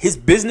done that. His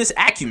business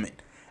acumen.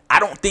 I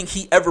don't think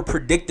he ever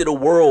predicted a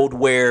world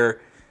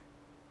where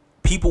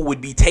people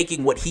would be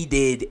taking what he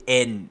did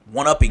and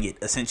one-upping it,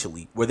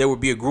 essentially, where there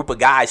would be a group of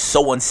guys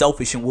so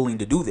unselfish and willing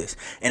to do this.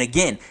 And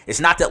again, it's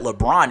not that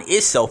LeBron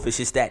is selfish,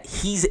 it's that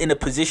he's in a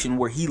position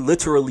where he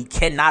literally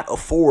cannot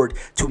afford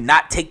to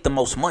not take the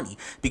most money,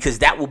 because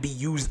that will be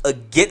used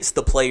against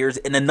the players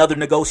in another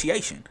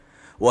negotiation.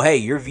 Well, hey,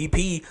 your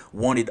VP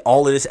wanted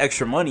all of this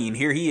extra money, and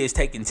here he is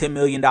taking $10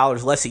 million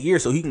less a year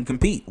so he can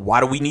compete.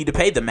 Why do we need to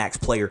pay the max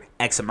player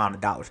X amount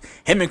of dollars?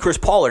 Him and Chris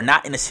Paul are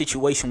not in a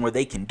situation where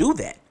they can do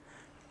that.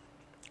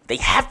 They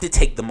have to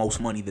take the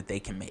most money that they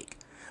can make,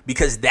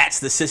 because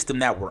that's the system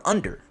that we're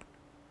under.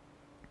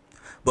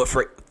 But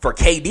for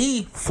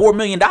KD, $4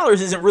 million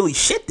isn't really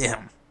shit to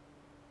him.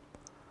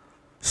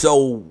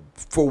 So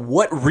for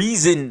what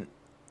reason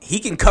he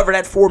can cover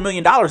that $4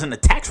 million in a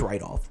tax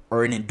write-off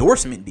or an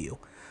endorsement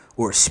deal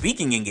or a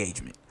speaking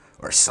engagement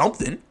or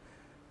something?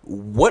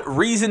 What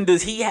reason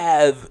does he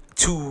have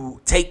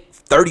to take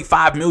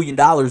 $35 million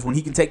when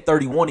he can take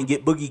 31 and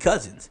get Boogie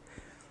Cousins?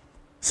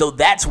 So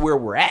that's where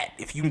we're at.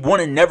 If you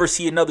want to never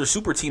see another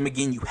super team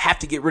again, you have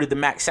to get rid of the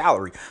max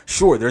salary.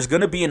 Sure, there's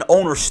going to be an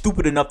owner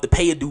stupid enough to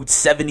pay a dude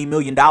 $70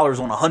 million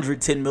on a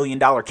 $110 million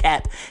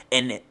cap,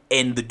 and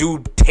the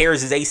dude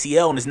tears his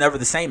ACL and is never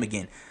the same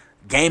again.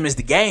 Game is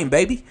the game,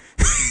 baby.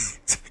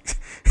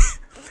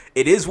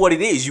 It is what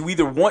it is. You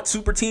either want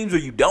super teams or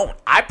you don't.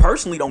 I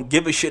personally don't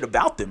give a shit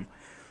about them,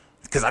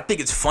 because I think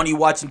it's funny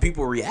watching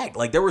people react.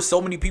 Like, there were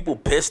so many people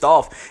pissed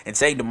off and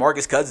saying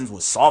DeMarcus Cousins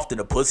was soft and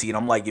a pussy. And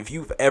I'm like, if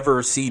you've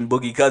ever seen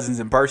Boogie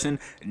Cousins in person,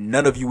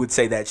 none of you would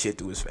say that shit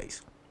to his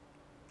face.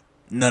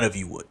 None of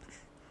you would.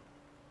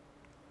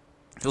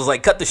 It was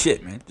like, cut the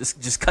shit, man.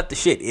 Just cut the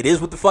shit. It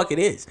is what the fuck it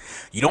is.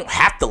 You don't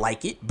have to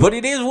like it, but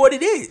it is what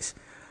it is.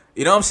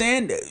 You know what I'm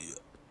saying?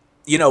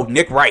 You know,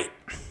 Nick Wright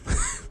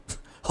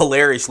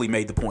hilariously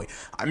made the point.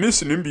 I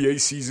missed an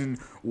NBA season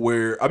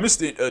where I missed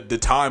the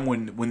time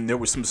when there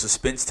was some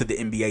suspense to the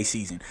NBA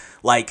season.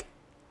 Like,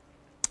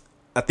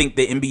 I think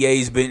the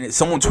NBA's been,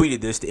 someone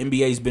tweeted this, the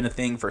NBA's been a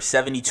thing for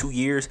 72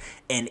 years,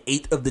 and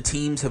 8 of the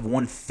teams have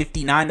won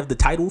 59 of the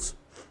titles.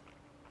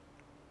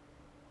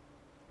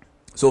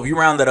 So if you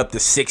round that up to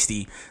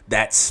 60,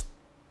 that's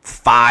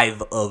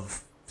 5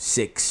 of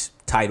 6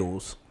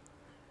 titles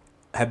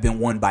have been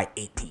won by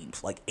 8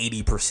 teams. Like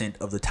 80%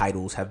 of the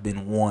titles have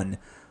been won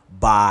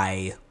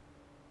by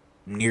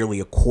nearly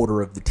a quarter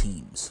of the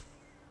teams.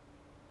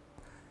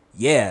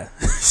 Yeah,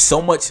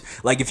 so much.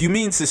 Like, if you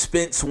mean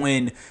suspense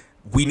when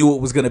we knew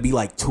it was going to be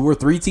like 2 or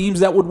 3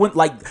 teams that would win,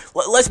 like,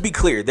 let's be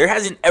clear, there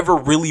hasn't ever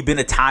really been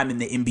a time in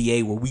the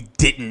NBA where we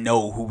didn't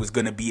know who was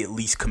going to be at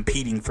least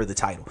competing for the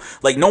title.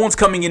 Like, no one's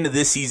coming into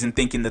this season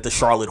thinking that the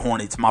Charlotte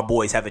Hornets, my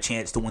boys, have a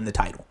chance to win the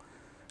title.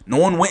 No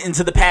one went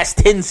into the past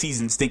 10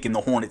 seasons thinking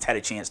the Hornets had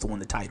a chance to win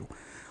the title.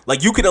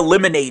 Like, you could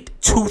eliminate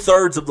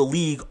 2/3 of the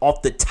league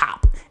off the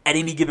top at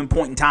any given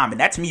point in time, and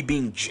that's me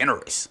being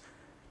generous.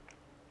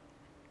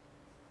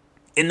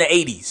 In the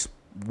 80s,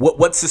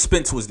 what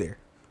suspense was there?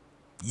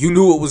 You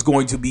knew it was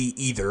going to be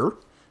either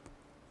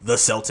the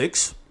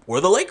Celtics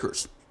or the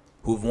Lakers,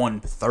 who have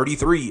won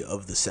 33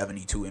 of the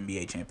 72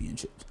 NBA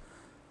championships.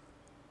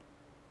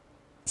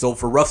 So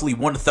for roughly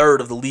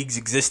 1/3 of the league's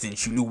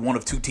existence, you knew one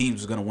of 2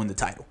 teams was going to win the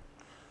title.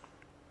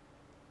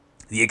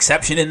 The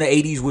exception in the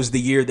 80s was the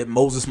year that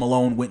Moses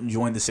Malone went and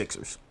joined the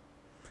Sixers.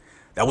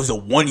 That was the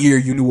one year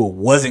you knew it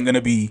wasn't going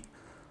to be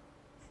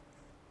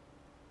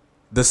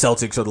the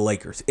Celtics or the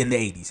Lakers in the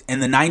 80s. In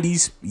the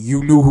 90s,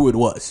 you knew who it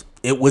was.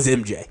 It was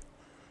MJ.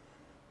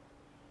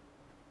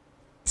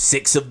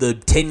 6 of the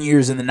 10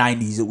 years in the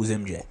 90s, it was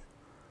MJ.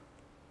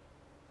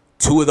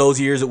 2 of those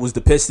years, it was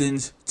the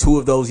Pistons. 2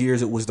 of those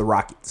years, it was the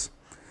Rockets.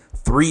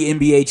 3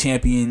 NBA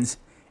champions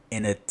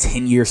in a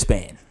 10-year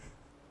span.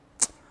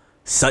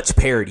 Such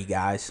parity,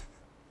 guys.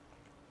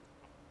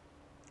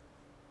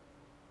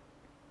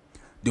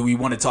 Do we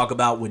want to talk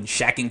about when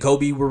Shaq and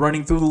Kobe were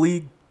running through the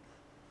league?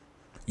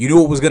 You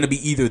knew it was going to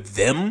be either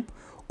them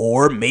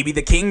or maybe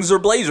the Kings or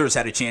Blazers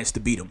had a chance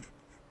to beat them.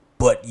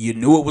 But you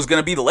knew it was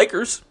going to be the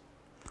Lakers.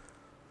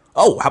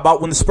 Oh, how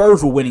about when the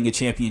Spurs were winning a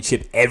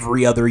championship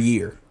every other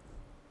year?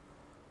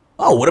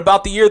 Oh, what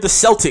about the year the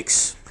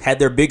Celtics had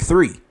their big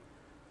 3?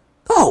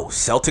 Oh,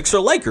 Celtics or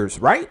Lakers,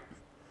 right?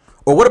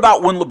 Or what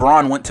about when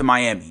LeBron went to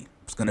Miami?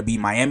 It's going to be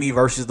Miami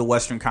versus the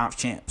Western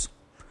Conference champs.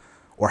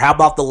 Or how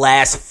about the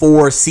last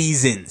 4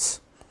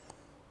 seasons?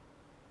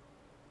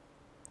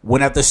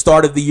 When at the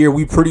start of the year,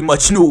 we pretty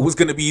much knew it was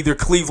going to be either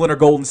Cleveland or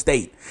Golden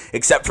State.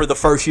 Except for the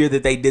first year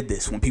that they did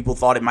this, when people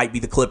thought it might be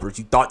the Clippers.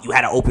 You thought you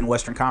had an open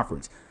Western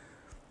Conference.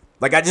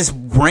 Like, I just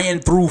ran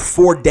through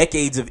 4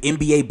 decades of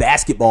NBA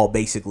basketball,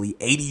 basically.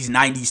 80s,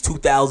 90s,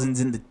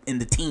 2000s, in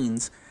the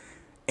teens.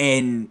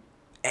 And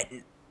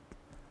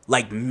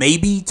like,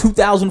 maybe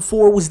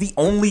 2004 was the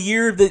only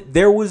year that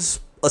there was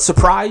a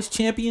surprise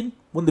champion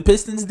when the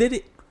Pistons did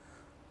it.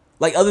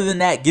 Like, other than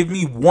that, give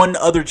me one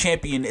other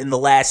champion in the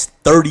last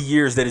 30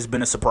 years that has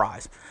been a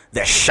surprise,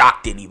 that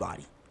shocked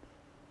anybody.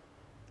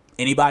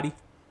 Anybody?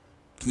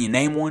 Can you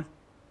name one?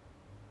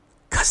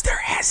 Because there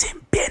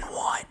hasn't been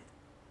one.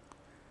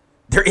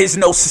 There is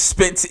no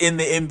suspense in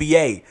the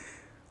NBA.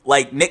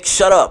 Like, Nick,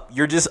 shut up.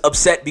 You're just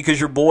upset because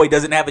your boy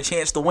doesn't have a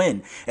chance to win.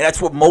 And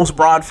that's what most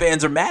Bron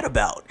fans are mad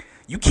about.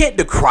 You can't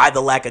decry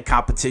the lack of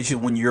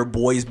competition when your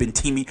boy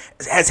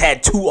has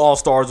had 2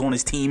 All-Stars on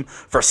his team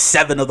for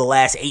 7 of the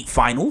last 8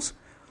 finals.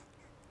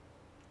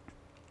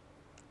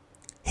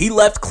 He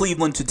left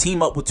Cleveland to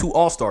team up with 2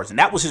 All-Stars, and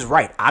that was his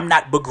right. I'm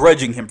not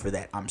begrudging him for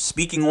that. I'm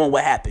speaking on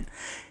what happened.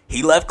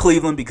 He left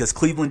Cleveland because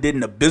Cleveland did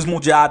an abysmal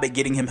job at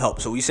getting him help.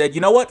 So he said,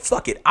 you know what?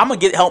 Fuck it. I'm going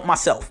to get help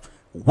myself,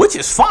 which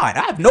is fine.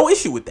 I have no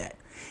issue with that.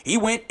 He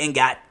went and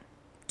got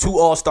 2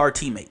 All-Star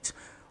teammates.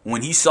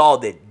 When he saw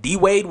that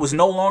D-Wade was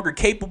no longer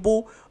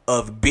capable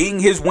of being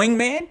his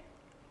wingman,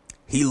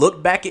 he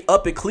looked back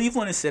up at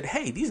Cleveland and said,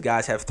 hey, these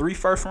guys have 3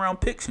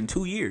 first-round picks in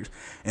 2 years.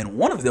 And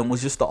one of them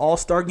was just the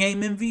All-Star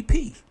Game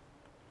MVP.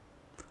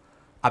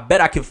 I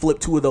bet I can flip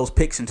 2 of those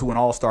picks into an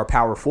All-Star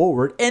power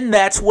forward, and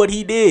that's what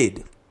he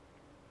did.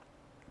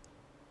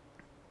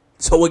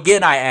 So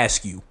again, I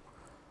ask you,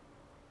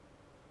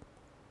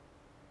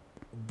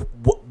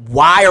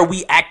 why are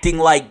we acting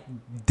like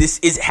this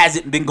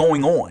hasn't been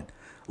going on?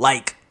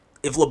 Like,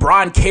 if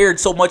LeBron cared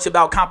so much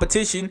about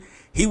competition,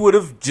 he would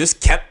have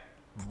just kept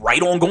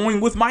right on going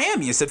with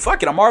Miami and said,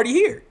 fuck it, I'm already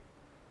here.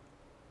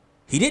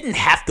 He didn't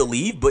have to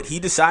leave, but he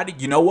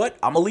decided, you know what,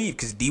 I'm going to leave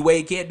because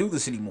D-Wade can't do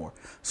this anymore.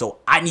 So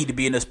I need to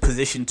be in this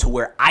position to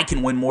where I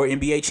can win more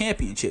NBA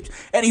championships.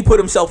 And he put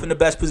himself in the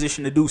best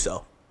position to do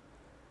so.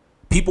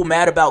 People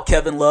mad about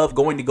Kevin Love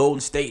going to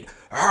Golden State.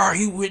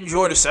 He wouldn't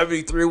join a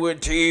 73-win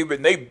team,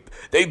 and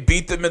they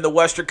beat them in the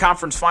Western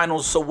Conference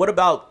Finals. So what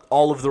about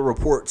all of the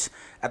reports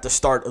at the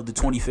start of the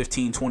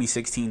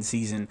 2015-2016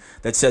 season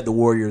that said the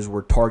Warriors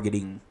were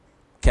targeting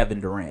Kevin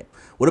Durant?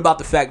 What about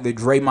the fact that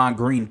Draymond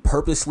Green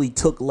purposely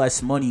took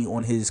less money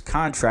on his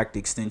contract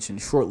extension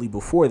shortly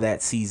before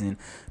that season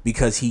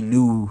because he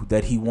knew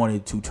that he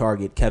wanted to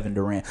target Kevin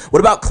Durant? What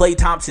about Klay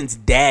Thompson's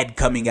dad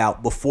coming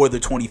out before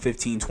the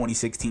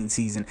 2015-2016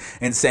 season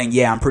and saying,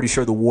 yeah, I'm pretty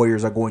sure the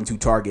Warriors are going to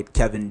target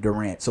Kevin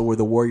Durant? So were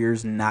the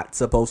Warriors not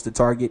supposed to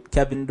target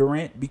Kevin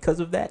Durant because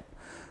of that?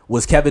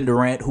 Was Kevin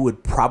Durant, who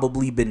had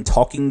probably been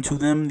talking to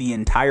them the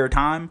entire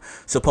time,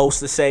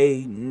 supposed to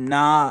say,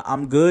 nah,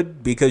 I'm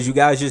good because you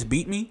guys just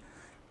beat me?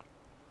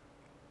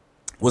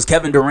 Was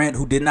Kevin Durant,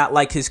 who did not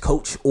like his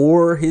coach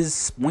or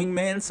his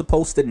wingman,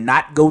 supposed to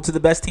not go to the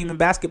best team in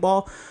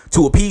basketball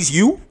to appease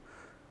you?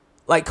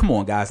 Like, come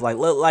on, guys. Like,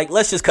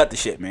 let's just cut the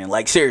shit, man.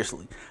 Like,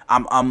 seriously,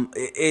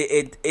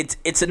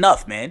 it's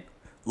enough, man.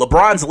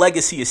 LeBron's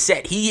legacy is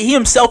set. He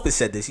himself has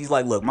said this. He's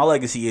like, look, my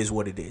legacy is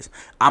what it is.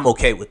 I'm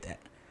okay with that.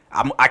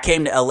 I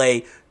came to LA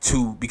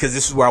because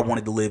this is where I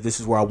wanted to live. This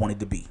is where I wanted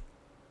to be.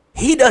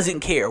 He doesn't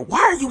care. Why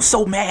are you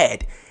so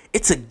mad?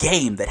 It's a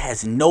game that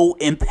has no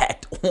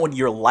impact on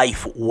your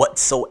life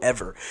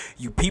whatsoever.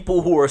 You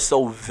people who are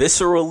so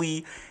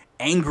viscerally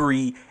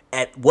angry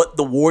at what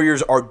the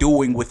Warriors are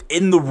doing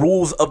within the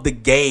rules of the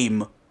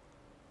game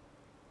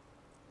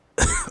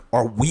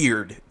are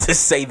weird, to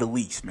say the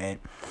least, man.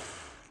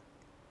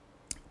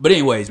 But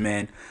anyways,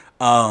 man,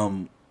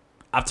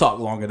 I've talked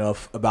long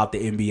enough about the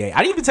NBA. I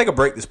didn't even take a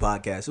break this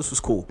podcast. This was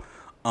cool.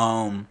 Be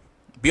on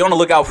the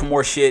lookout for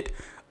more shit.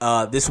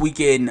 This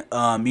weekend,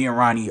 me and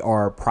Ronnie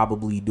are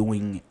probably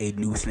doing a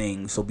new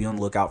thing, so be on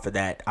the lookout for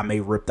that. I may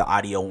rip the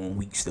audio on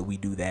weeks that we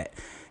do that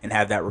and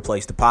have that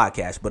replace the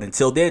podcast. But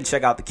until then,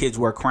 check out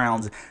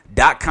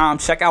thekidswearcrowns.com.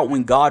 Check out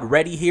When God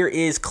Ready. Here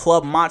is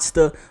Club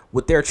Monsta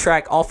with their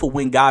track off of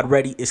When God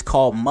Ready. It's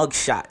called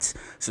Mugshots.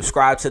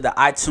 Subscribe to the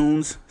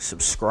iTunes.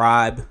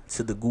 Subscribe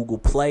to the Google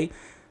Play.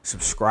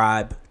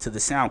 Subscribe to the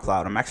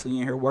SoundCloud. I'm actually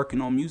in here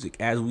working on music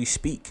as we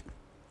speak.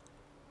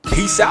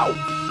 Peace out.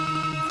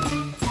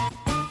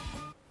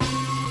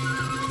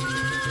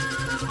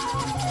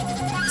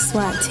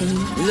 SWAT team.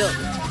 Look,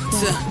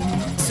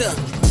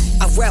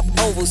 I rap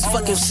ovals,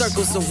 fucking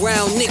circles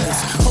around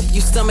niggas. Hope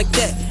you stomach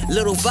that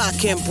little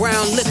vodka and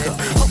brown liquor.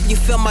 Hope you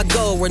feel my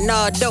goal,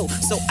 Ronaldo,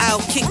 so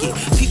I'll kick it.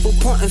 People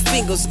pointing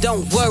fingers,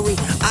 don't worry,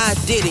 I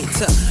did it.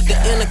 The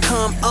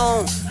intercom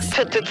on.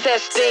 To the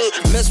testing,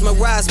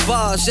 mesmerized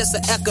bars, just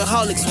an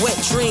alcoholic's wet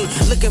dream.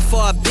 Looking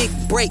for a big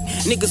break,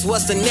 niggas,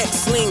 what's the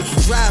next sling?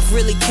 Drive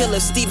really killer,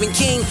 Stephen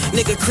King,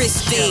 nigga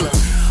Christine.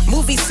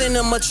 Movie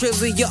cinema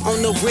trivia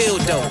on the real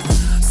though.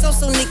 So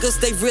niggas,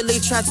 they really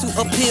try to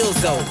appeal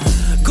though.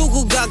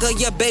 Google Gaga,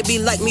 yeah baby,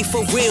 like me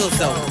for real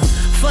though.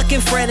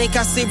 Fucking frantic,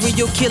 I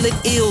serial kill it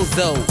ill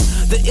though.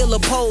 The ill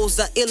opposed,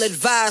 the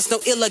ill-advised, no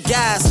iller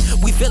guys.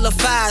 We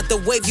vilified, the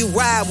wave you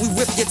ride, we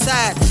rip your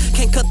tide.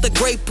 Can't cut the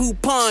great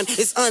poupon,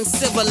 it's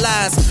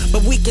uncivilized.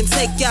 But we can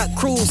take out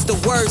crews, the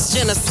words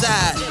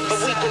genocide.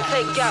 But we can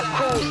take out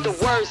crews, the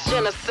words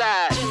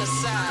genocide.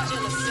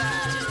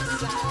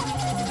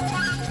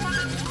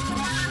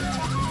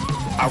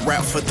 I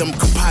rap for them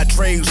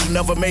compadres who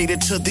never made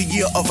it to the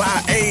year of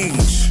our age.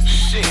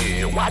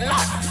 Shit, why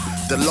not?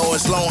 the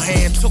Lord's long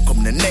hand took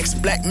them, the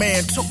next black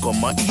man took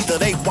them. Or either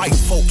they white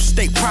folks,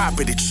 state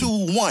property,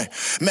 choose one.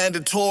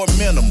 Mandatory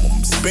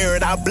minimums,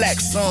 buried our black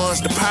sons.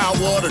 The power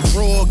of the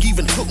drug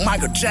even took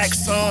Michael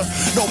Jackson.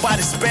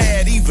 Nobody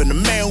spared, even the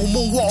man who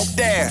moonwalked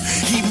there.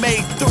 He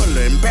made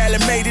Thriller and barely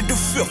made it to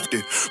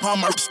 50.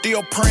 I'm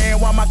still praying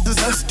while my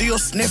are still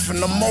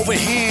sniffing. I'm over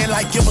here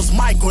like give us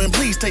Michael and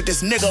please take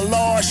this nigga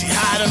Lord. She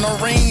hiding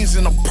her rings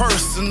in a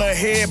purse in her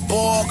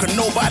headboard. Cause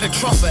nobody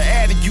trusts her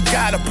addict, you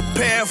gotta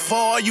prepare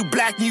for it. You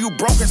black and you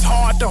broke, it's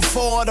hard to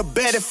afford to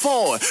bet it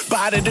forward.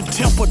 Body the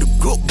temple, the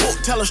good book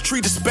tell us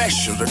treat it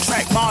special. The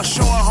track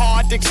marshal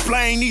hard to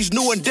explain these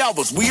new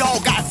endeavors. We all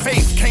got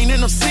faith, can't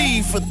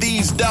intercede for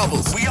these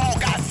devils. We all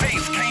got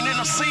faith, can't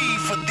intercede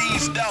for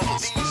these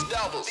devils. These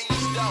devils,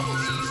 these devils,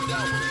 these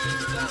devils,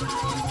 these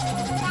devils.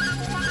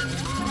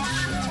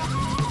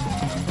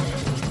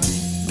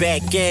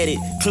 Back at it,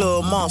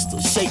 Club Monsta,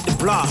 shake the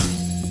block.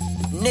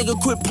 Nigga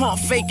quit pump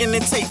faking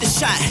and take the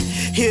shot.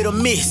 Hit or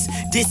miss,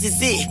 this is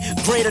it,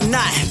 great or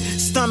not.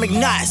 Stomach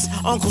knots,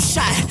 uncle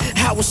shot,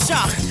 I was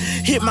shocked.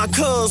 Hit my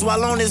cuz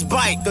while on his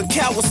bike, a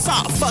cow was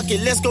soft. Fuck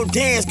it, let's go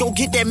dance, go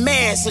get that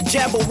mask, a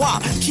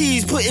Jabberwock.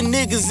 Keys putting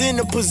niggas in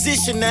a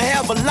position to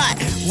have a lot.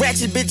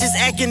 Ratchet bitches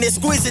acting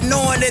exquisite,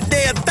 knowing that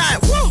they're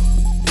thought. Woo!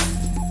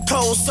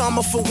 Cold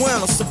summer for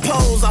winter,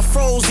 suppose I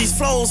froze these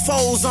flows,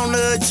 foes on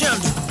the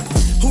agenda.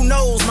 Who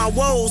knows, my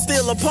woes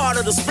still a part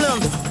of the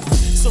splendor.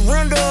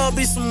 Surrender or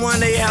be someone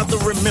they have to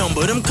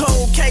remember. Them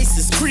cold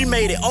cases,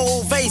 cremated,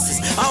 old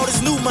vases. All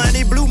this new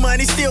money, blue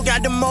money, still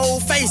got them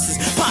old faces.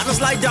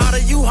 Partners like daughter,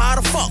 you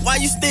hard to fuck, why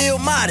you still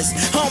modest?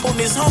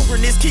 Humbleness,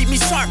 hungriness, keep me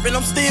sharp and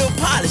I'm still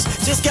polished.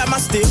 Just got my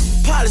steel,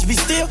 polish, be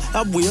still,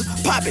 I will.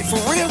 Pop it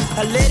for real,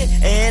 I let it.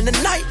 And the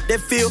night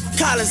that feel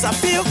Collins, I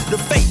feel the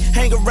fate.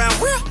 Hang around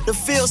real, the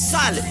feel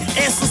solid.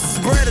 Ancestors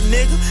bred a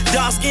nigga,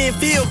 dark skin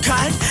feel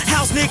cotton.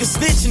 House niggas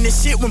snitching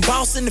this shit when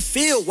boss in the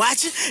field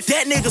watching.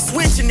 That nigga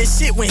switching this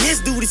shit when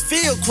his duties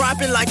field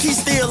cropping like he's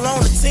still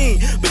on the team.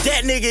 But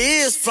that nigga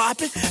is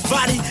flopping.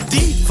 Body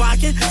deep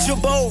vodking,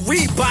 Jabot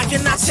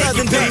Reeboking. I take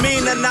him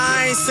demeanor, nah,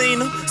 I ain't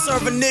seen him.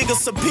 Serve a nigga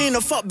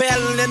subpoena, fuck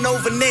battling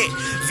over neck.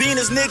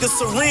 Venus niggas,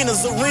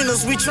 Serenas,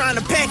 arenas, we trying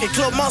to pack it.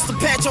 Club Monster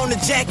patch on the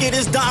jacket,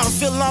 it's down,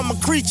 feel I'm a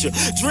creature.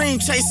 Dream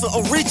chaser,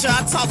 a reacher,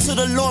 I talk to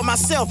the Lord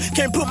myself.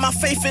 Can't put my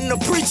faith in the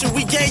preacher.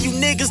 We gave you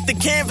niggas the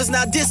canvas,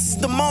 now this is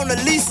the Mona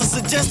Lisa.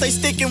 Suggest they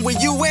sticking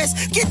with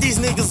US, get these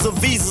niggas a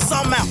visas,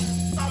 I'm out.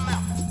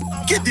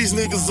 Get these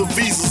niggas a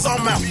visas,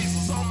 I'm out.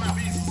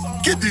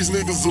 Get these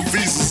niggas a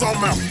visas,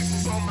 I'm out.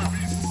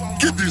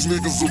 Get these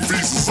niggas a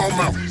visas, I'm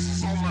out.